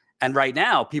that. And right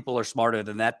now, people are smarter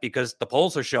than that because the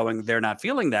polls are showing they're not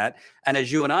feeling that. And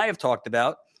as you and I have talked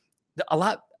about, a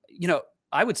lot,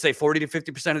 I would say 40 to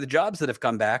 50% of the jobs that have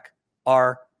come back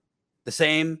are the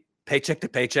same paycheck to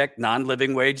paycheck,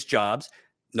 non-living wage jobs,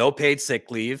 no paid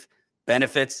sick leave,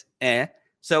 benefits,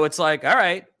 So it's like, all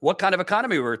right, what kind of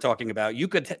economy we're talking about? You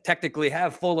could technically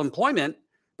have full employment,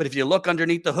 but if you look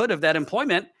underneath the hood of that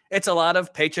employment, it's a lot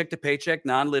of paycheck to paycheck,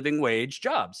 non-living wage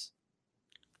jobs.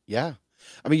 Yeah.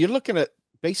 You're looking at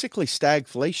basically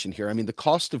stagflation here. The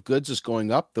cost of goods is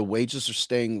going up. The wages are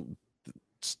staying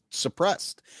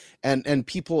suppressed, and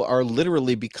people are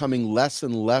literally becoming less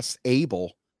and less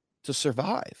able to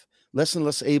survive, less and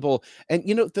less able. And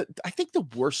I think the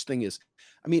worst thing is,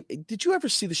 did you ever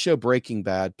see the show Breaking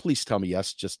Bad? Please tell me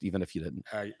yes, just even if you didn't.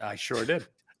 I sure did.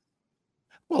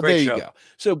 Well, great there you go.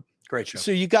 So great show.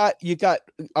 So you got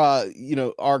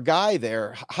our guy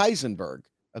there, Heisenberg,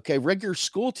 okay, regular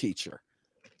school teacher,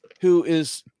 who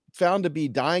is found to be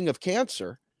dying of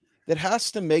cancer, that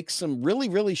has to make some really,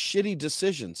 really shitty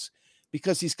decisions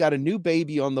because he's got a new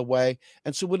baby on the way.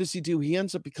 And so what does he do? He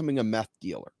ends up becoming a meth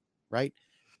dealer, right?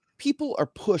 People are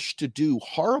pushed to do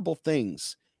horrible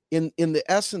things in the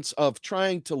essence of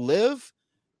trying to live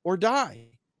or die,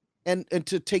 and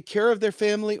to take care of their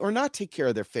family or not take care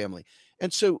of their family.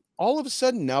 And so all of a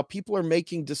sudden now people are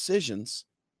making decisions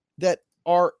that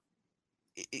are,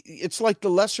 it's like the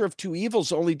lesser of two evils.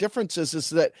 The only difference is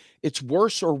that it's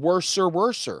worse or worse or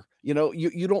worser.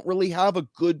 You don't really have a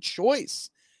good choice.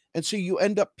 And so you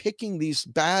end up picking these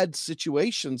bad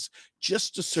situations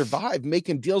just to survive,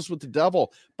 making deals with the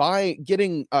devil,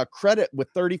 getting credit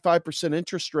with 35%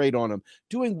 interest rate on them,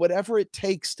 doing whatever it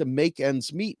takes to make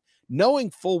ends meet, knowing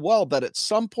full well that at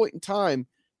some point in time,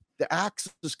 the axe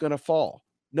is going to fall.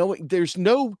 Knowing there's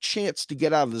no chance to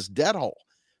get out of this debt hole.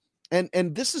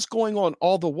 And this is going on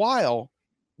all the while.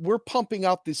 We're pumping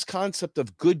out this concept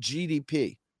of good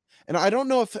GDP. And I don't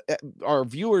know if our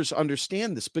viewers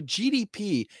understand this, but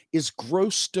GDP is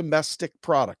gross domestic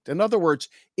product. In other words,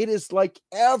 it is like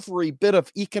every bit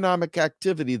of economic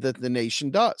activity that the nation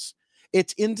does.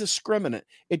 It's indiscriminate.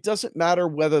 It doesn't matter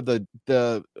whether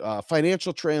the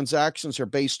financial transactions are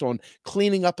based on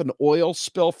cleaning up an oil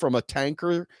spill from a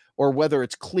tanker, or whether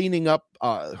it's cleaning up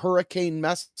hurricane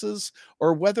messes,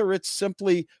 or whether it's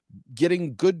simply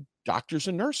getting good doctors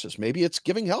and nurses. Maybe it's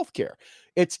giving healthcare.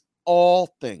 It's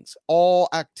all things, all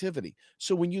activity.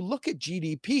 So when you look at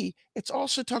GDP, it's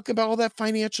also talking about all that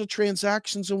financial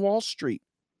transactions in Wall Street.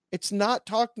 It's not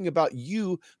talking about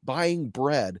you buying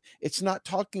bread. It's not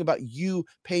talking about you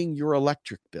paying your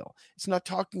electric bill. It's not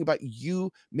talking about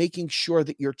you making sure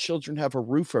that your children have a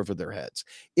roof over their heads.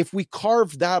 If we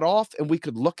carved that off and we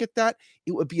could look at that,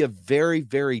 it would be a very,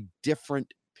 very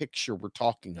different picture we're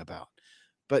talking about.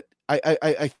 But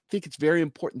I think it's very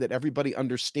important that everybody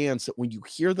understands that when you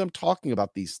hear them talking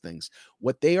about these things,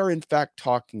 what they are in fact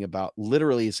talking about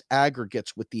literally is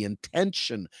aggregates with the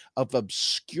intention of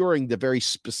obscuring the very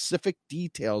specific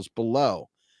details below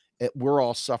that we're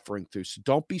all suffering through. So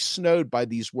don't be snowed by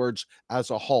these words as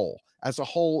a whole. As a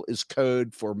whole is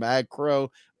code for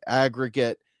macro,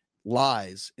 aggregate,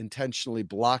 lies intentionally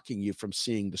blocking you from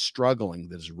seeing the struggling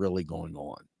that is really going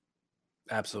on.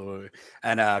 Absolutely.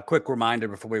 And a quick reminder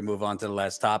before we move on to the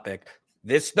last topic.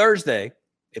 This Thursday,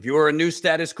 if you are a new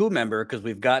Status Quo member, because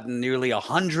we've gotten nearly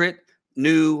 100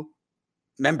 new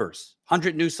members,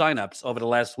 100 new signups over the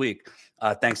last week,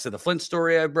 thanks to the Flint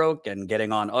story I broke and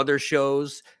getting on other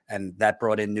shows, and that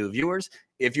brought in new viewers.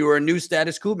 If you are a new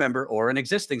Status Quo member or an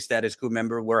existing Status Quo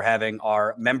member, we're having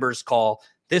our members call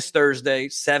this Thursday,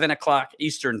 7 o'clock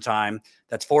Eastern time.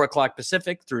 That's 4 o'clock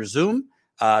Pacific through Zoom.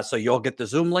 So you'll get the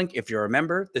Zoom link if you're a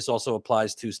member. This also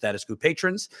applies to Status Quo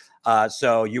patrons.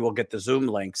 So you will get the Zoom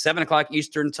link, 7 o'clock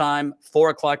Eastern time,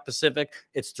 4 o'clock Pacific.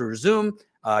 It's through Zoom.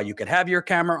 You could have your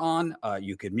camera on.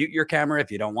 You could mute your camera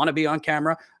if you don't want to be on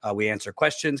camera. We answer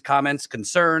questions, comments,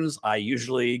 concerns. I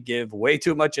usually give way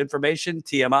too much information,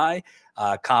 TMI.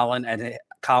 Colin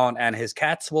and his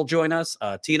cats will join us.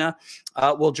 Tina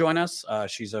will join us.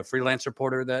 She's a freelance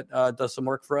reporter that does some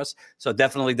work for us. So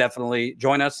definitely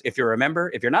join us if you're a member.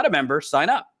 If you're not a member, sign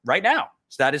up right now.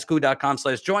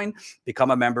 Statusquo.com/join.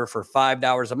 Become a member for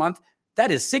 $5 a month. That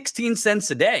is 16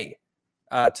 cents a day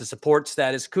to support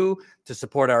Status Quo, to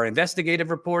support our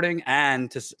investigative reporting, and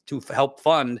to help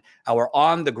fund our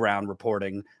on-the-ground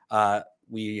reporting.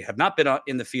 We have not been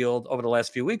in the field over the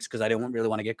last few weeks because I didn't really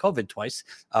want to get COVID twice,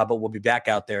 but we'll be back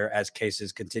out there as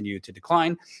cases continue to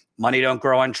decline. Money don't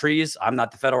grow on trees. I'm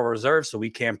not the Federal Reserve, so we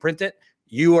can't print it.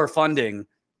 You are funding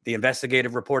the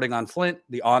investigative reporting on Flint,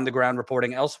 the on-the-ground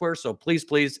reporting elsewhere. So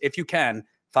please, if you can,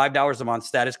 $5 a month,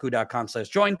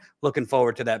 statusquo.com/join. Looking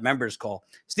forward to that members call.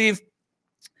 Steve,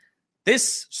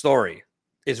 this story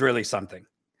is really something,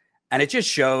 and it just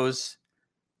shows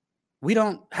we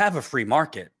don't have a free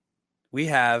market. We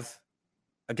have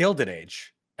a Gilded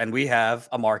Age, and we have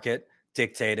a market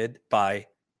dictated by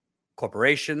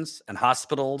corporations and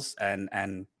hospitals and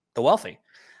the wealthy.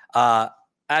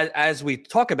 As we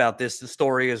talk about this, the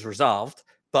story is resolved,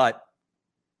 but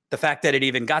the fact that it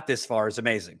even got this far is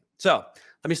amazing. So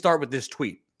let me start with this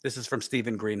tweet. This is from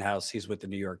Stephen Greenhouse. He's with the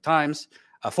New York Times.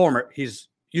 He's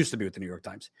used to be with the New York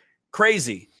Times.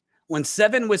 Crazy. When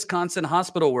 7 Wisconsin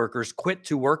hospital workers quit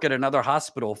to work at another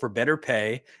hospital for better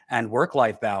pay and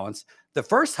work-life balance, the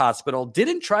first hospital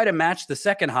didn't try to match the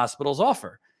second hospital's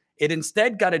offer. It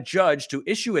instead got a judge to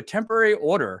issue a temporary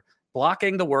order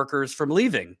blocking the workers from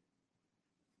leaving.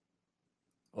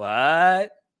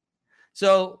 What?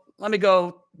 So let me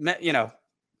go,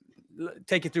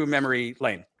 take you through memory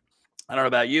lane. I don't know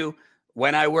about you.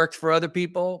 When I worked for other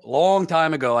people, long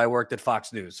time ago, I worked at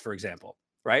Fox News, for example.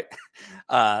 Right?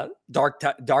 Dark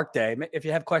day. If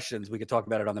you have questions, we could talk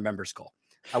about it on the members call.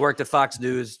 I worked at Fox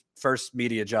News, second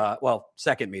media job.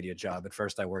 At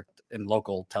first I worked in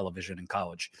local television in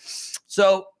college.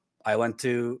 So I went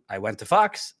to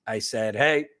Fox. I said,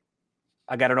 hey,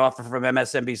 I got an offer from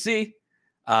MSNBC.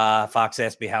 Fox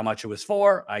asked me how much it was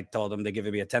for. I told them they're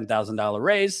giving me a $10,000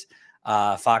 raise.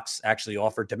 Fox actually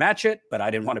offered to match it, but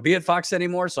I didn't want to be at Fox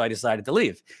anymore, so I decided to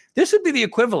leave. This would be the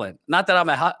equivalent, not that I'm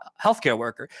a healthcare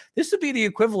worker, this would be the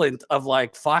equivalent of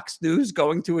like Fox News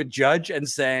going to a judge and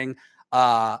saying,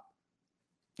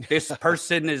 this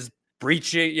person is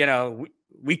breaching,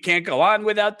 we can't go on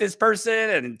without this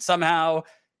person, and somehow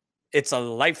it's a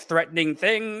life-threatening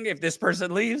thing if this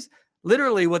person leaves.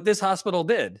 Literally what this hospital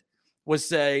did was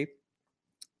say,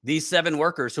 these 7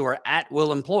 workers who are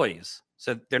at-will employees,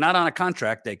 so they're not on a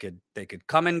contract. They could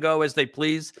come and go as they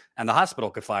please, and the hospital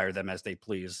could fire them as they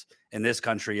please. In this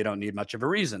country, you don't need much of a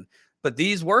reason. But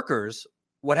these workers,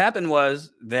 what happened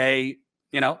was they,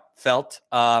 felt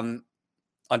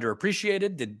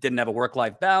underappreciated, didn't have a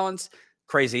work-life balance,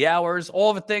 crazy hours,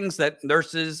 all the things that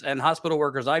nurses and hospital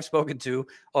workers I've spoken to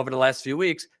over the last few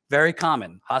weeks, very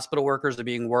common. Hospital workers are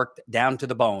being worked down to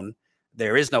the bone.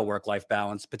 There is no work-life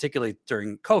balance, particularly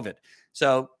during COVID.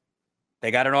 So they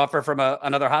got an offer from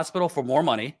another hospital for more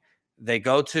money. They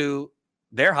go to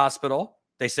their hospital.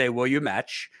 They say, will you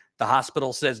match? The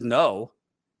hospital says no.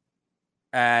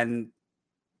 And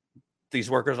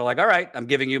these workers are like, all right, I'm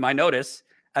giving you my notice.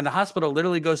 And the hospital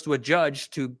literally goes to a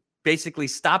judge to basically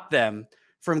stop them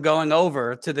from going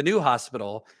over to the new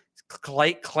hospital,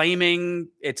 claiming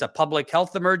it's a public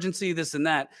health emergency, this and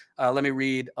that. Let me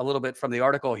read a little bit from the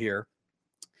article here.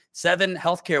 7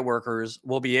 healthcare workers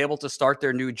will be able to start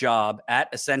their new job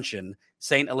at Ascension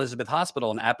St. Elizabeth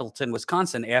Hospital in Appleton,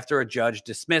 Wisconsin, after a judge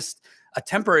dismissed a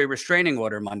temporary restraining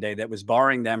order Monday that was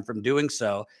barring them from doing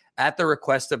so at the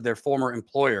request of their former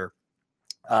employer,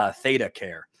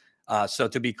 ThedaCare. So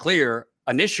to be clear,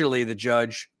 initially the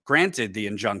judge granted the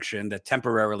injunction that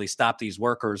temporarily stopped these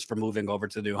workers from moving over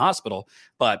to the new hospital,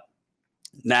 but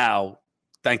now,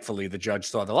 thankfully, the judge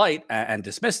saw the light and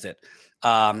dismissed it.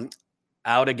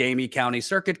 Outagamie County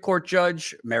Circuit Court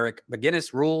Judge Merrick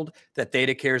McGinnis ruled that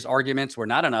ThedaCare's arguments were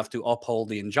not enough to uphold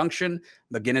the injunction.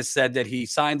 McGinnis said that he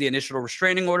signed the initial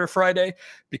restraining order Friday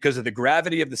because of the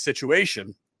gravity of the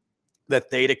situation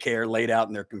that ThedaCare laid out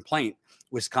in their complaint.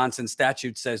 Wisconsin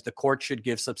statute says the court should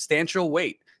give substantial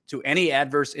weight to any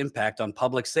adverse impact on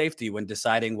public safety when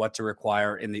deciding what to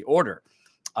require in the order.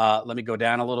 Let me go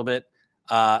down a little bit.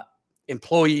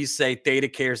 Employees say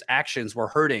ThedaCare's actions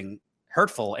were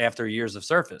hurtful after years of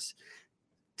service.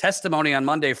 Testimony on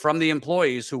Monday from the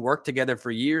employees who worked together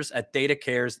for years at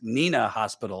ThedaCare's Neenah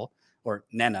Hospital, or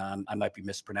Nena, I might be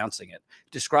mispronouncing it,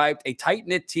 described a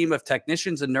tight-knit team of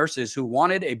technicians and nurses who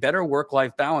wanted a better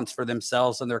work-life balance for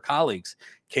themselves and their colleagues.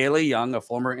 Kaylee Young, a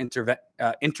former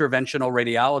interventional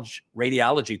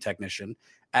radiology technician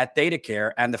at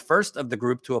ThedaCare and the first of the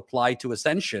group to apply to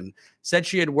Ascension, said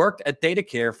she had worked at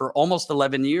ThedaCare for almost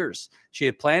 11 years. She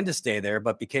had planned to stay there,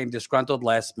 but became disgruntled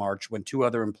last March when 2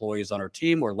 other employees on her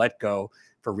team were let go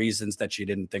for reasons that she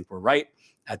didn't think were right.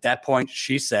 At that point,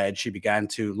 she said she began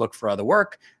to look for other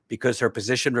work because her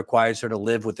position requires her to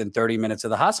live within 30 minutes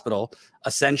of the hospital.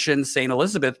 Ascension St.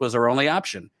 Elizabeth was her only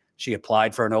option. She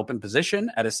applied for an open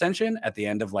position at Ascension at the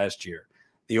end of last year.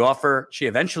 The offer she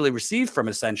eventually received from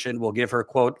Ascension will give her,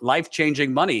 quote,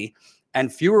 life-changing money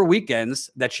and fewer weekends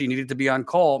that she needed to be on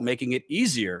call, making it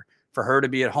easier for her to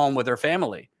be at home with her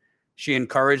family. She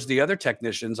encouraged the other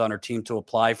technicians on her team to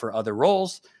apply for other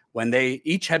roles. When they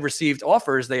each had received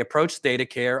offers, they approached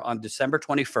ThedaCare on December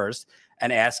 21st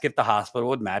and asked if the hospital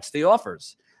would match the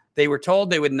offers. They were told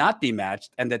they would not be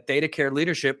matched and that ThedaCare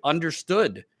leadership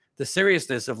understood the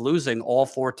seriousness of losing all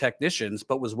 4 technicians,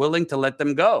 but was willing to let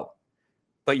them go.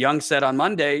 But Young said on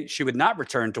Monday she would not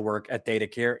return to work at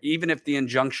ThedaCare, even if the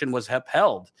injunction was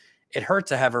upheld. It hurt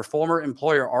to have her former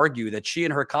employer argue that she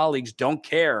and her colleagues don't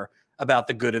care about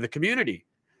the good of the community.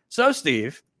 So,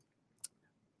 Steve,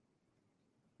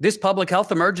 this public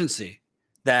health emergency,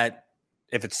 that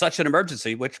if it's such an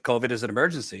emergency, which COVID is an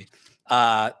emergency,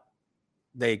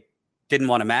 they didn't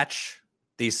want to match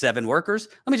these 7 workers.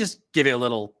 Let me just give you a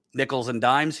little nickels and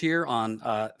dimes here on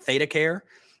ThedaCare.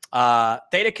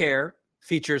 ThedaCare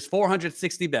features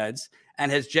 460 beds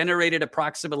and has generated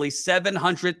approximately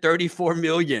 $734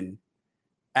 million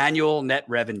annual net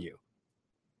revenue.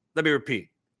 Let me repeat.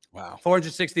 Wow.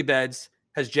 460 beds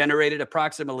has generated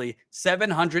approximately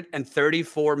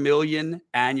 $734 million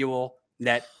annual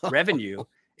net revenue.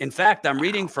 In fact, I'm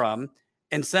reading from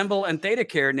Ensemble and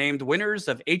ThedaCare named winners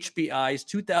of HBI's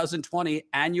 2020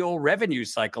 Annual Revenue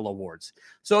Cycle Awards.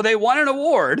 So they won an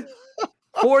award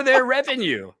for their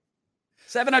revenue.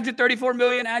 $734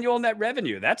 million annual net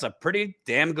revenue. That's a pretty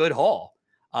damn good haul.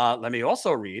 Let me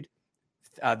also read.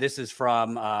 This is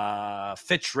from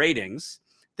Fitch Ratings.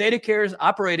 ThedaCare's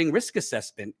operating risk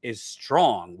assessment is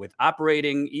strong, with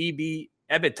operating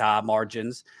EBITDA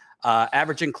margins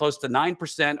averaging close to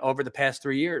 9% over the past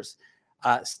 3 years.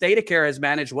 ThedaCare has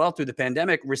managed well through the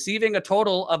pandemic, receiving a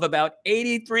total of about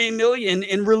 $83 million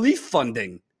in relief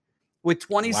funding, with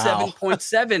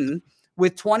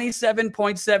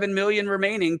 27.7 million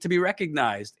remaining to be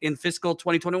recognized in fiscal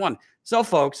 2021. So,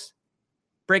 folks,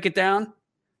 break it down.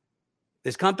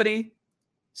 This company,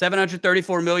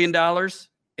 $734 million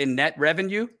in net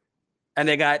revenue, and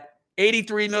they got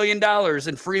 $83 million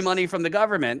in free money from the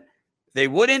government. They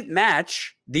wouldn't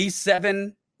match these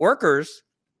 7 workers,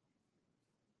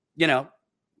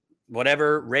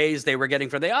 whatever raise they were getting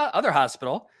for the other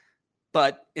hospital.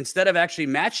 But instead of actually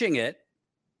matching it,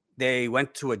 they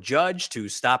went to a judge to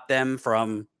stop them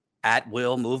from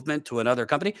at-will movement to another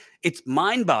company. It's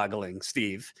mind-boggling,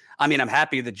 Steve. I mean, I'm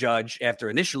happy the judge, after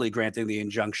initially granting the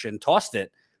injunction, tossed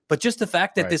it. But just the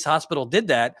fact that this hospital did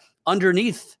that,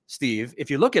 underneath, Steve,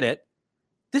 if you look at it,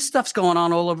 this stuff's going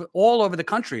on all over the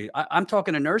country. I'm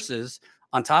talking to nurses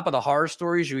on top of the horror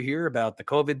stories you hear about the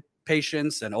COVID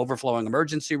patients and overflowing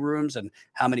emergency rooms and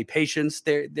how many patients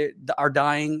they are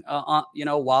dying,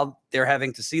 while they're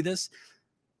having to see this.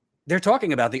 They're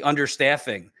talking about the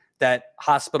understaffing that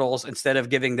hospitals, instead of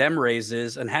giving them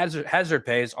raises and hazard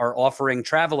pays, are offering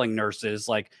traveling nurses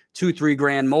like $2-3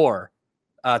 grand more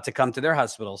to come to their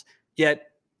hospitals.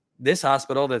 Yet this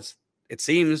hospital that's, it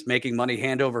seems, making money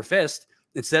hand over fist,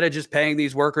 instead of just paying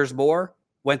these workers more,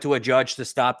 went to a judge to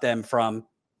stop them from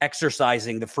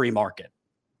exercising the free market.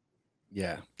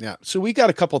 Yeah. So we got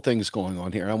a couple things going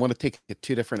on here. I want to take it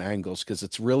two different angles because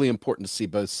it's really important to see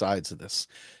both sides of this.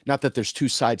 Not that there's two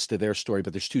sides to their story,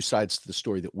 but there's two sides to the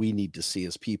story that we need to see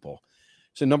as people.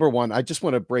 So number one, I just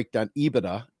want to break down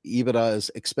EBITDA. EBITDA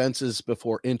is expenses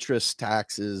before interest,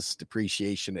 taxes,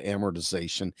 depreciation,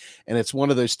 amortization. And it's one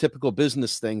of those typical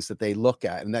business things that they look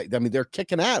at. And that, I mean, they're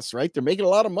kicking ass, right? They're making a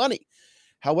lot of money.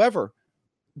 However,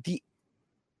 the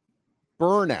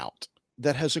burnout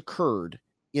that has occurred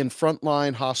in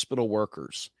frontline hospital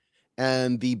workers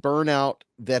and the burnout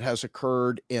that has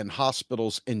occurred in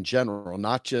hospitals in general,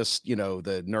 not just,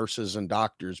 the nurses and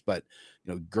doctors, but,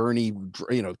 gurney,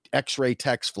 x-ray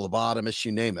techs, phlebotomists,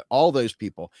 you name it, all those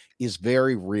people is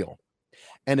very real.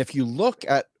 And if you look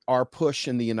at our push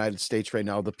in the United States right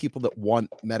now, the people that want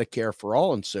Medicare for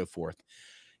all and so forth,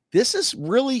 this is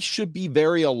really should be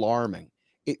very alarming.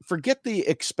 Forget the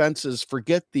expenses,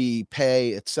 forget the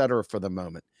pay, et cetera, for the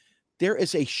moment. There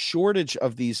is a shortage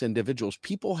of these individuals.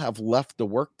 People have left the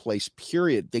workplace,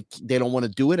 period. They don't want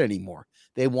to do it anymore.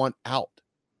 They want out.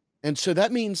 And so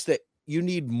that means that you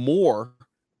need more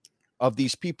of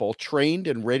these people trained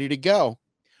and ready to go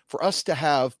for us to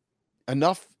have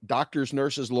enough doctors,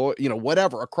 nurses,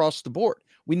 whatever across the board.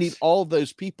 We need all of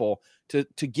those people to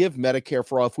give Medicare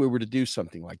for all if we were to do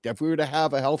something like that. If we were to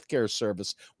have a healthcare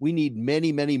service, we need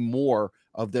many, many more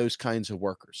of those kinds of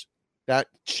workers. That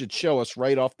should show us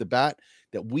right off the bat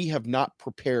that we have not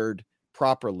prepared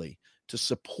properly to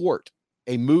support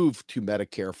a move to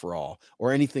Medicare for all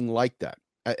or anything like that,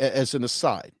 as an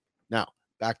aside. Now,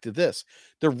 back to this.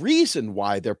 The reason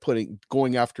why they're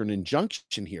going after an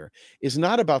injunction here is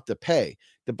not about the pay.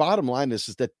 The bottom line is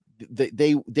that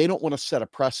they don't want to set a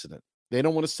precedent. They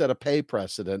don't want to set a pay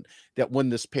precedent that when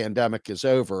this pandemic is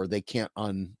over, they can't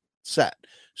unset.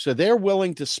 So they're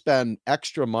willing to spend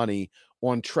extra money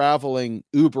on traveling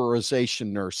Uberization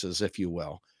nurses, if you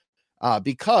will,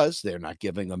 because they're not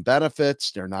giving them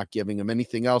benefits. They're not giving them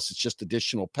anything else. It's just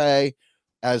additional pay.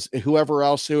 As whoever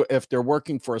else if they're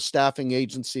working for a staffing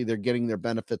agency, they're getting their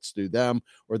benefits through them,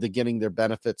 or they're getting their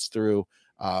benefits through,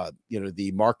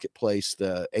 the marketplace,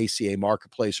 the ACA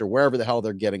marketplace, or wherever the hell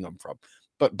they're getting them from.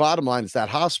 But bottom line is that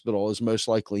hospital is most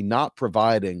likely not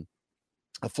providing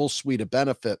a full suite of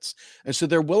benefits. And so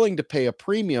they're willing to pay a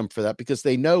premium for that because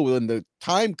they know when the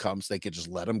time comes, they could just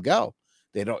let them go.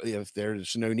 They don't, if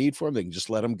there's no need for them, they can just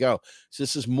let them go. So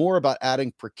this is more about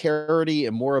adding precarity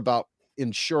and more about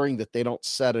ensuring that they don't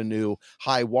set a new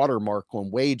high watermark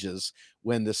on wages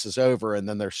when this is over. And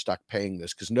then they're stuck paying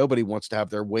this because nobody wants to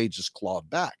have their wages clawed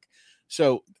back.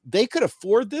 So they could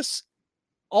afford this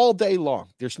all day long.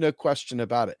 There's no question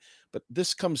about it. But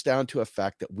this comes down to a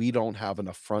fact that we don't have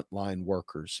enough frontline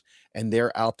workers, and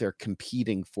they're out there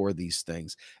competing for these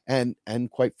things. And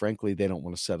quite frankly, they don't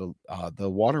want to set the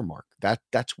watermark.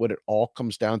 That's what it all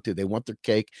comes down to. They want their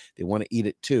cake. They want to eat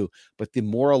it too. But the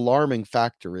more alarming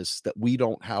factor is that we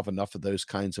don't have enough of those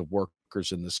kinds of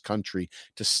workers in this country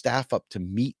to staff up to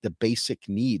meet the basic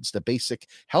needs, the basic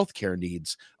healthcare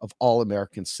needs of all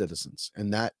American citizens.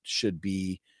 And that should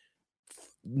be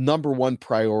number one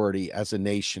priority as a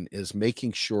nation, is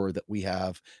making sure that we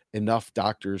have enough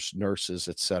doctors, nurses,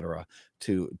 et cetera,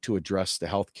 to address the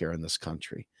healthcare in this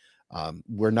country.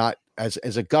 We're not, as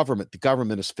a government, the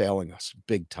government is failing us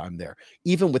big time there.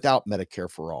 Even without Medicare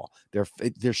for all,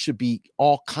 there should be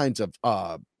all kinds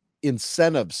of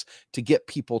incentives to get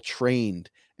people trained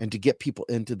and to get people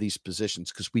into these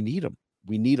positions because we need them.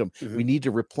 We need them. Mm-hmm. We need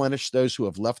to replenish those who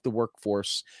have left the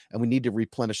workforce, and we need to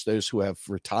replenish those who have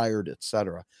retired, et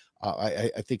cetera.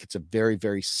 I think it's a very,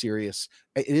 very serious,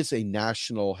 it is a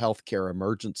national healthcare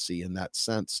emergency in that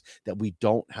sense that we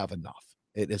don't have enough.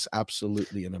 It is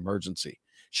absolutely an emergency.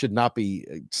 Should not be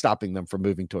stopping them from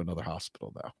moving to another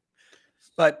hospital, though.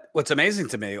 But what's amazing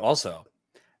to me also,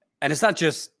 and it's not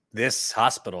just this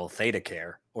hospital,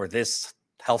 ThedaCare, or this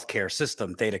healthcare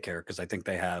system, ThedaCare, because I think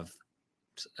they have,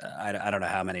 I don't know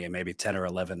how many, maybe 10 or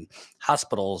 11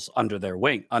 hospitals under their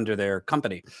wing, under their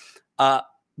company,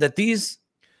 that these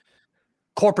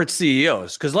corporate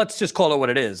CEOs, because let's just call it what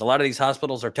it is. A lot of these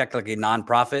hospitals are technically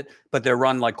nonprofit, but they're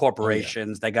run like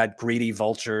corporations. Oh, yeah. They got greedy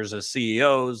vultures as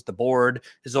CEOs. The board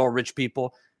is all rich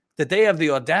people, that they have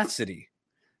the audacity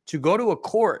to go to a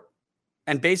court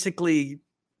and basically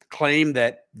claim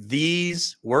that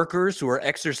these workers who are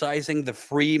exercising the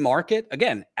free market,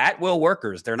 again, at-will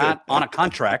workers, they're not on a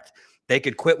contract. They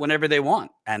could quit whenever they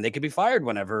want, and they could be fired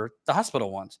whenever the hospital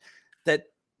wants. That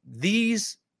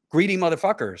these greedy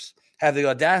motherfuckers have the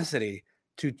audacity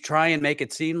to try and make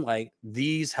it seem like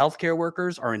these healthcare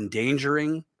workers are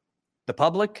endangering the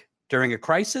public during a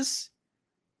crisis.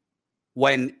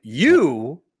 when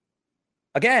you,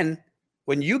 again,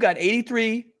 when you got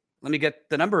 83, let me get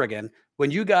the number again.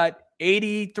 When you got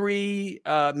 83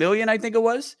 million, I think it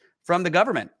was, from the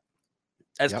government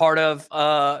as part of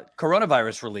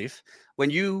coronavirus relief, when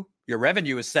your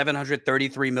revenue is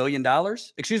 $733 million,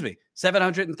 excuse me,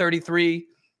 733,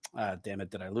 damn it,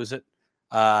 did I lose it?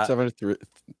 73,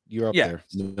 you're up there.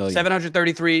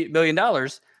 $733 million.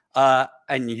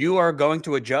 And you are going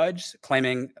to a judge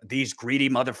claiming these greedy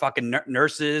motherfucking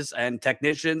nurses and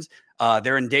technicians,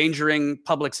 they're endangering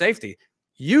public safety.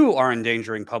 You are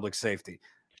endangering public safety.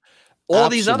 All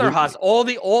these other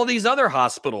all these other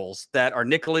hospitals that are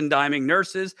nickel and diming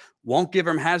nurses won't give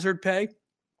them hazard pay,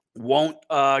 won't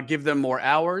give them more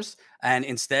hours, and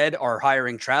instead are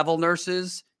hiring travel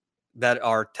nurses that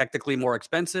are technically more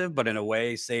expensive, but in a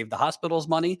way save the hospital's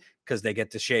money because they get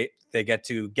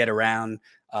to get around,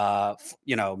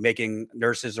 making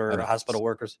nurses or hospital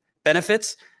workers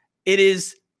benefits. It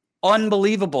is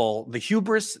unbelievable, the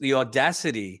hubris, the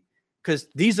audacity, because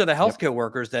these are the healthcare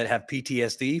workers that have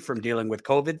PTSD from dealing with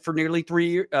COVID for nearly 3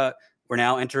 years. We're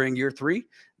now entering year 3.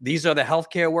 These are the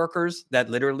healthcare workers that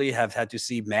literally have had to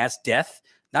see mass death,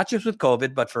 not just with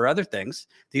COVID, but for other things.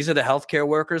 These are the healthcare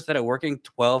workers that are working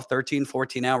 12, 13,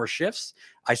 14-hour shifts.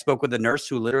 I spoke with a nurse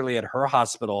who literally at her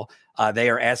hospital, they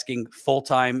are asking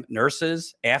full-time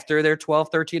nurses after their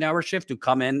 12, 13-hour shift to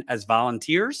come in as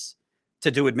volunteers to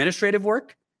do administrative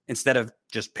work instead of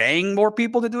just paying more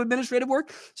people to do administrative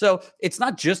work. So it's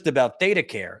not just about theta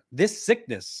care. This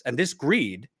sickness and this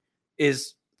greed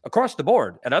is across the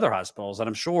board at other hospitals. And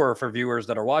I'm sure for viewers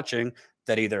that are watching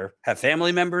that either have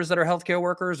family members that are healthcare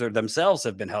workers or themselves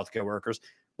have been healthcare workers,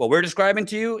 what we're describing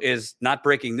to you is not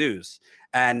breaking news.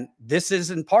 And this is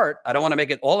in part, I don't want to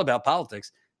make it all about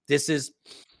politics. This is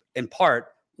in part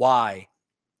why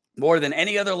more than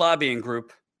any other lobbying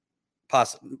group,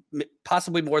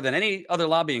 possibly more than any other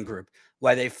lobbying group,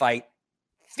 why they fight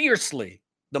fiercely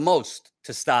the most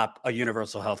to stop a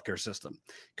universal healthcare system.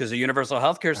 Because a universal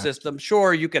healthcare system,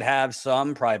 sure, you could have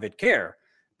some private care,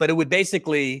 but it would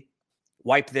basically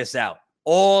wipe this out.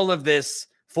 All of this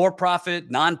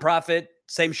for-profit, non-profit,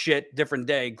 same shit, different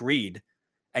day, greed,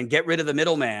 and get rid of the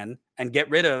middleman and get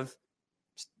rid of,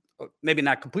 maybe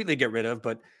not completely get rid of,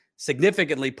 but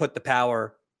significantly put the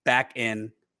power back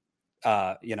in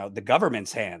the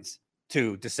government's hands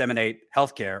to disseminate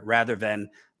healthcare rather than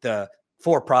the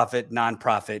for-profit,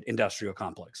 non-profit industrial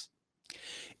complex.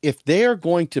 If they are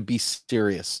going to be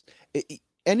serious,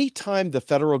 anytime the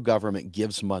federal government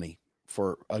gives money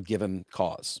for a given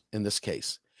cause, in this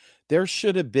case, there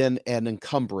should have been an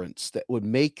encumbrance that would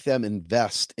make them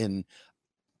invest in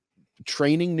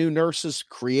training new nurses,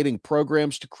 creating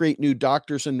programs to create new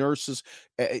doctors and nurses,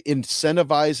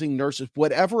 incentivizing nurses,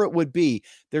 whatever it would be.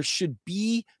 There should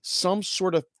be some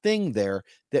sort of thing there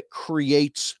that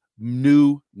creates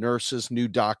new nurses, new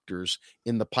doctors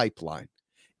in the pipeline.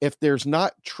 If there's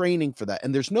not training for that,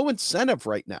 and there's no incentive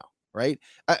right now, right?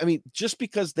 I mean, just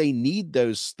because they need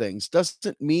those things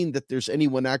doesn't mean that there's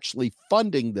anyone actually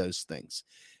funding those things.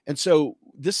 And so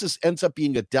this ends up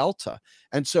being a delta.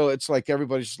 And so it's like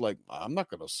everybody's like, I'm not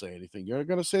going to say anything. You're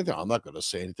going to say anything. I'm not going to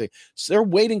say anything. So they're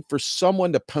waiting for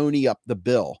someone to pony up the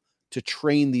bill to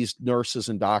train these nurses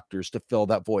and doctors to fill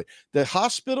that void. The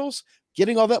hospitals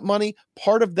getting all that money,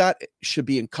 part of that should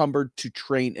be encumbered to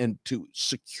train and to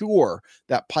secure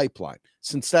that pipeline.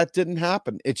 Since that didn't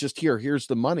happen, it's just here's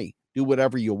the money. Do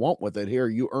whatever you want with it. Here,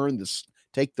 you earn this,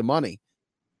 take the money.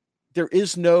 There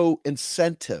is no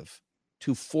incentive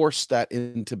to force that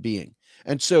into being.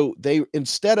 And so they,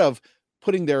 instead of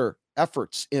putting their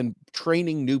efforts in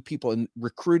training new people and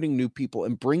recruiting new people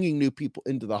and bringing new people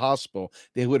into the hospital,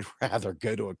 they would rather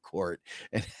go to a court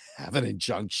and have an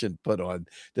injunction put on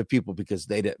the people because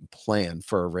they didn't plan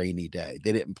for a rainy day.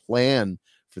 They didn't plan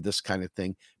for this kind of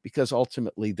thing because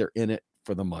ultimately they're in it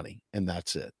for the money. And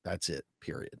that's it. That's it,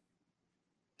 period.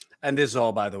 And this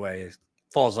all, by the way,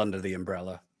 falls under the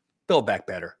umbrella. Build back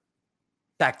better.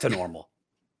 Back to normal.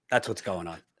 That's what's going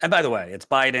on. And by the way, it's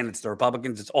Biden, it's the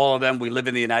Republicans, it's all of them. We live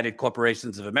in the United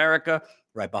Corporations of America,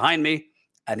 right behind me.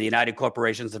 And the United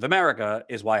Corporations of America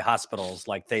is why hospitals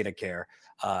like Theta Care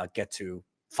get to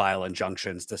file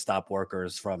injunctions to stop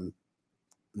workers from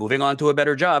moving on to a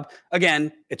better job.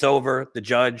 Again, it's over. The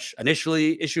judge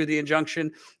initially issued the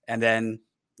injunction and then,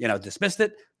 dismissed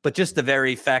it. But just the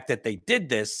very fact that they did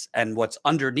this and what's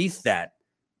underneath that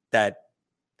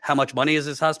how much money is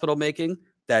this hospital making?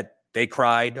 That they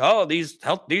cried, oh, these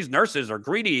nurses are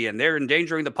greedy and they're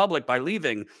endangering the public by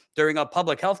leaving during a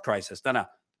public health crisis. No,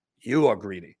 you are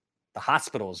greedy. The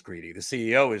hospital is greedy. The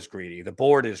CEO is greedy. The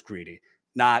board is greedy,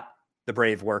 not the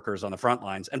brave workers on the front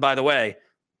lines. And by the way,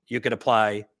 you could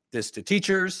apply this to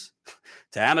teachers,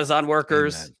 to Amazon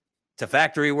workers, Amen. to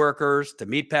factory workers, to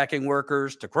meatpacking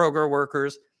workers, to Kroger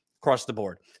workers, across the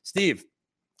board. Steve,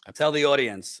 tell the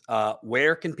audience,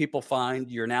 where can people find,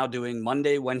 you're now doing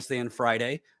Monday, Wednesday, and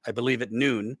Friday, I believe at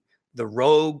noon, the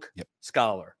Rogue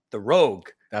Scholar, the Rogue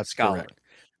That's Scholar. correct.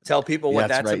 Tell people what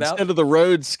that's right. about. Instead of the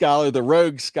Rhodes Scholar, the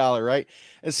Rogue Scholar, right?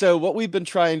 And so what we've been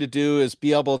trying to do is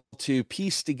be able to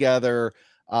piece together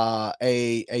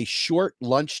a short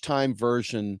lunchtime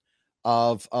version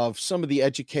of some of the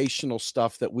educational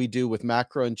stuff that we do with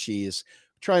Macro and Cheese,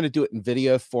 trying to do it in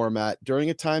video format during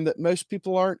a time that most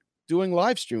people aren't doing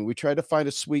live streaming. We try to find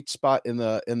a sweet spot in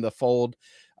the fold,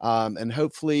 and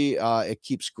hopefully it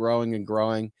keeps growing and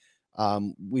growing.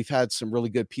 We've had some really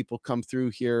good people come through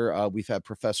here. We've had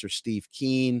Professor Steve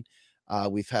Keen.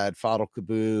 We've had Fadl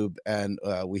Kaboub, and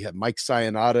we had Mike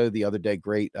Sionato the other day,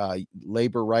 great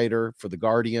labor writer for The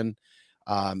Guardian.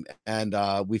 And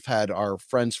we've had our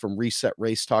friends from Reset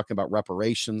Race talking about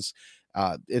reparations.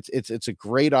 It's a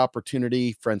great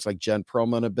opportunity. Friends like Jen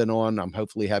Perlman have been on. I'm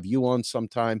hopefully have you on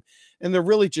sometime. And they're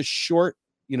really just short,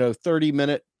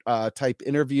 30-minute type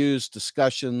interviews,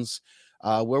 discussions,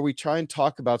 where we try and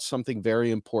talk about something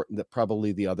very important that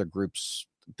probably the other groups,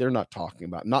 they're not talking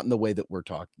about, not in the way that we're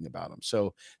talking about them.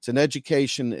 So it's an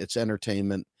education, it's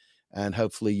entertainment, and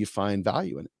hopefully you find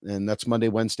value in it. And that's Monday,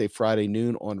 Wednesday, Friday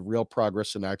noon on Real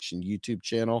Progress in Action YouTube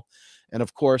channel. And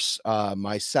of course,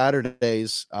 my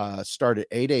Saturdays start at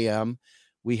 8 a.m.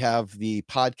 We have the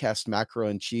podcast Macro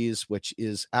and Cheese, which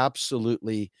is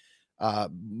absolutely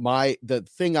the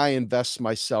thing I invest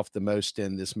myself the most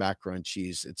in, this Macro and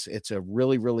Cheese. It's a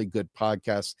really, really good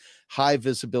podcast, high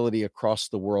visibility across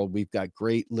the world. We've got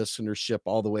great listenership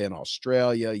all the way in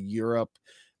Australia, Europe,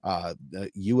 the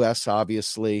US,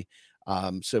 obviously.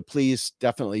 So please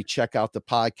definitely check out the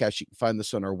podcast. You can find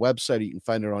this on our website. You can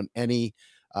find it on any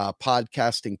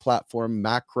podcasting platform,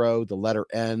 Macro, the letter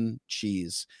N,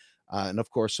 Cheese. And of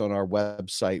course, on our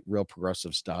website,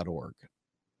 realprogressives.org.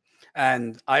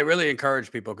 And I really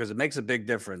encourage people because it makes a big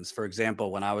difference. For example,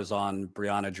 when I was on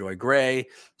Brianna Joy Gray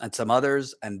and some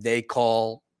others, and they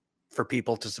call for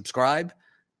people to subscribe,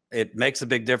 it makes a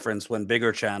big difference when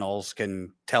bigger channels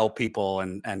can tell people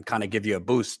and kind of give you a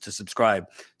boost to subscribe.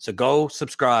 So go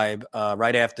subscribe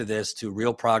right after this to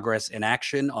Real Progress in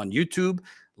Action on YouTube.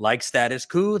 Like Status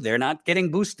Coup, they're not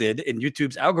getting boosted in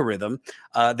YouTube's algorithm.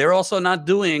 They're also not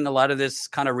doing a lot of this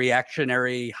kind of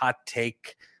reactionary, hot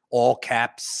take, all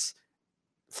caps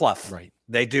fluff. Right.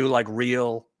 They do like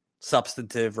real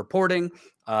substantive reporting,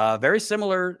 very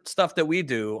similar stuff that we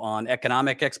do on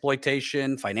economic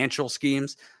exploitation, financial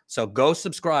schemes. So go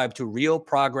subscribe to Real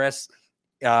Progress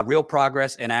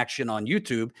in Action on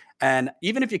YouTube. And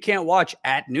even if you can't watch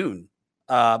at noon,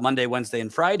 Monday, Wednesday,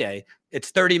 and Friday,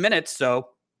 it's 30 minutes. So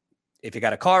if you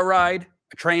got a car ride,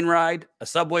 a train ride, a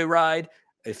subway ride,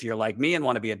 if you're like me and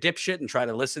want to be a dipshit and try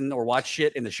to listen or watch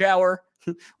shit in the shower,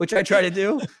 which I try to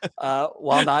do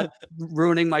while not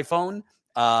ruining my phone,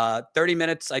 30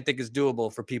 minutes, I think, is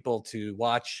doable for people to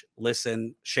watch,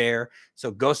 listen, share.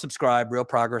 So go subscribe, Real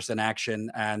Progress in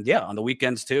Action. And yeah, on the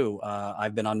weekends too,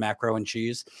 I've been on Macro and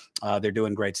Cheese. They're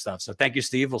doing great stuff. So thank you,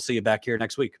 Steve. We'll see you back here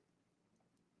next week.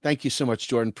 Thank you so much,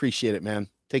 Jordan. Appreciate it, man.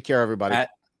 Take care, everybody.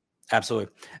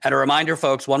 Absolutely. And a reminder,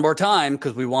 folks, one more time,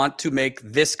 because we want to make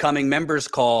this coming members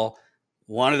call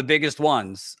one of the biggest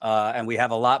ones. And we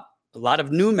have a lot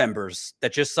of new members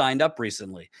that just signed up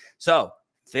recently. So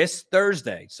this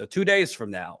Thursday, so 2 days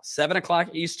from now, 7 o'clock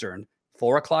Eastern,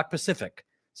 4 o'clock Pacific.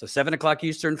 So 7 o'clock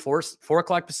Eastern, 4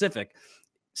 o'clock Pacific,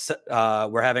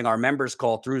 we're having our members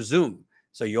call through Zoom.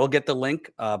 So you'll get the link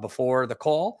before the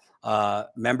call.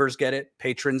 Members get it,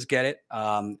 patrons get it,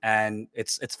 and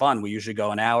it's fun. We usually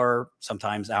go an hour,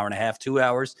 sometimes hour and a half, 2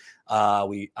 hours.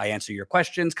 I answer your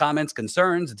questions, comments,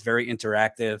 concerns. It's very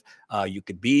interactive. You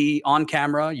could be on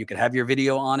camera. You could have your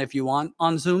video on if you want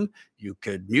on Zoom. You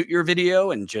could mute your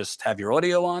video and just have your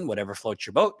audio on, whatever floats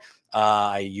your boat.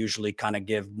 I usually kind of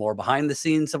give more behind the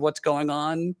scenes of what's going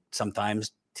on,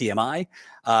 sometimes TMI.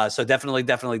 So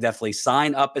definitely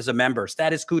sign up as a member.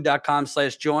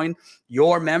 Statuscoup.com/join.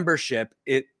 Your membership.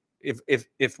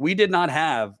 If we did not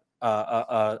have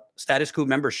a Status Coup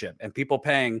membership and people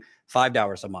paying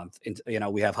 $5 a month,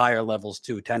 we have higher levels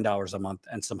too, $10 a month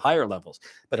and some higher levels.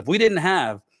 But if we didn't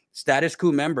have Status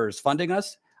Coup members funding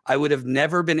us, I would have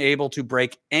never been able to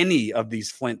break any of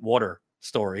these Flint water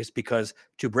stories, because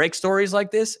to break stories like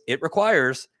this, it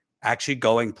requires actually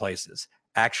going places,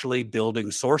 actually building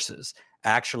sources,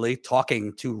 actually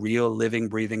talking to real living,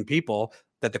 breathing people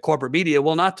that the corporate media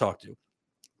will not talk to.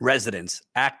 Residents,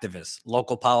 activists,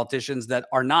 local politicians that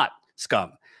are not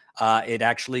scum. It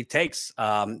actually takes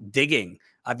digging.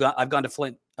 I've gone to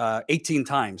Flint 18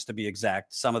 times to be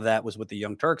exact. Some of that was with the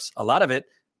Young Turks. A lot of it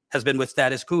has been with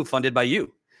Status Coup, funded by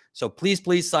you. So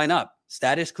please sign up.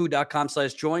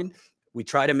 Statuscoup.com/join. We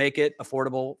try to make it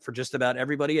affordable for just about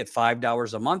everybody at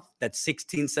 $5 a month. That's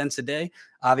 16 cents a day.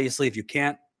 Obviously, if you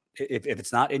can't, if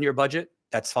it's not in your budget,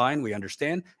 that's fine. We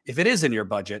understand. If it is in your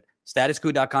budget,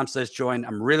 statuscoup.com/join.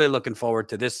 I'm really looking forward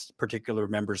to this particular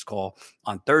members call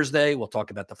on Thursday. We'll talk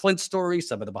about the Flint story,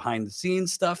 some of the behind the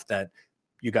scenes stuff that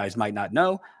you guys might not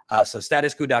know. So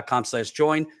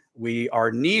statuscoup.com/join. We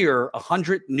are near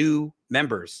 100 new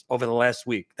members over the last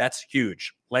week. That's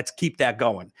huge. Let's keep that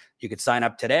going. You could sign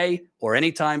up today or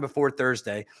anytime before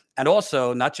Thursday. And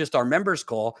also, not just our members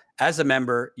call. As a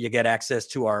member, you get access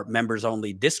to our members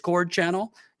only Discord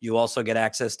channel. You also get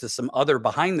access to some other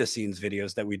behind the scenes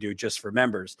videos that we do just for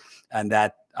members. And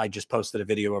that I just posted a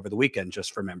video over the weekend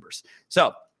just for members.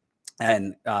 So,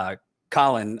 and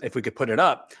Colin, if we could put it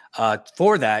up,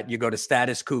 for that, you go to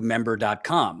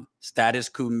statuscoupmember.com,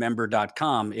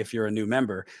 statuscoupmember.com. If you're a new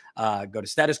member, go to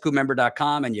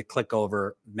statuscoupmember.com and you click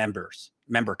over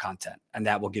member content, and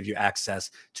that will give you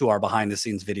access to our behind the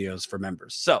scenes videos for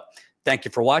members. So thank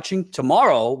you for watching.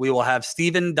 Tomorrow, we will have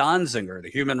Stephen Donziger, the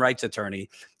human rights attorney,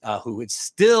 who is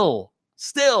still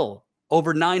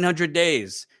over 900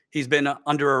 days. He's been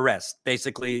under arrest,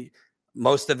 basically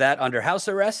most of that under house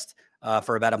arrest.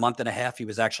 For about a month and a half, he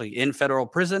was actually in federal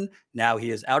prison. Now he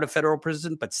is out of federal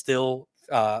prison, but still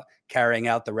carrying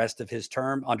out the rest of his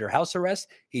term under house arrest.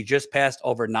 He just passed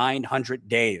over 900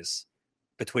 days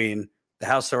between the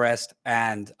house arrest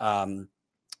and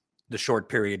the short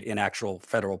period in actual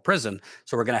federal prison.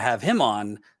 So we're going to have him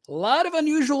on. A lot of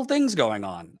unusual things going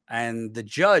on. And the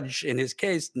judge, in his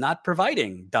case, not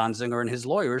providing Donziger and his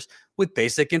lawyers with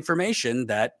basic information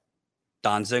that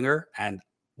Donziger and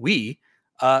we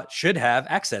should have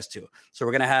access to. So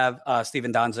we're going to have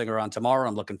Stephen Donziger on tomorrow.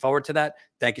 I'm looking forward to that.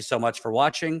 Thank you so much for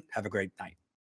watching. Have a great night.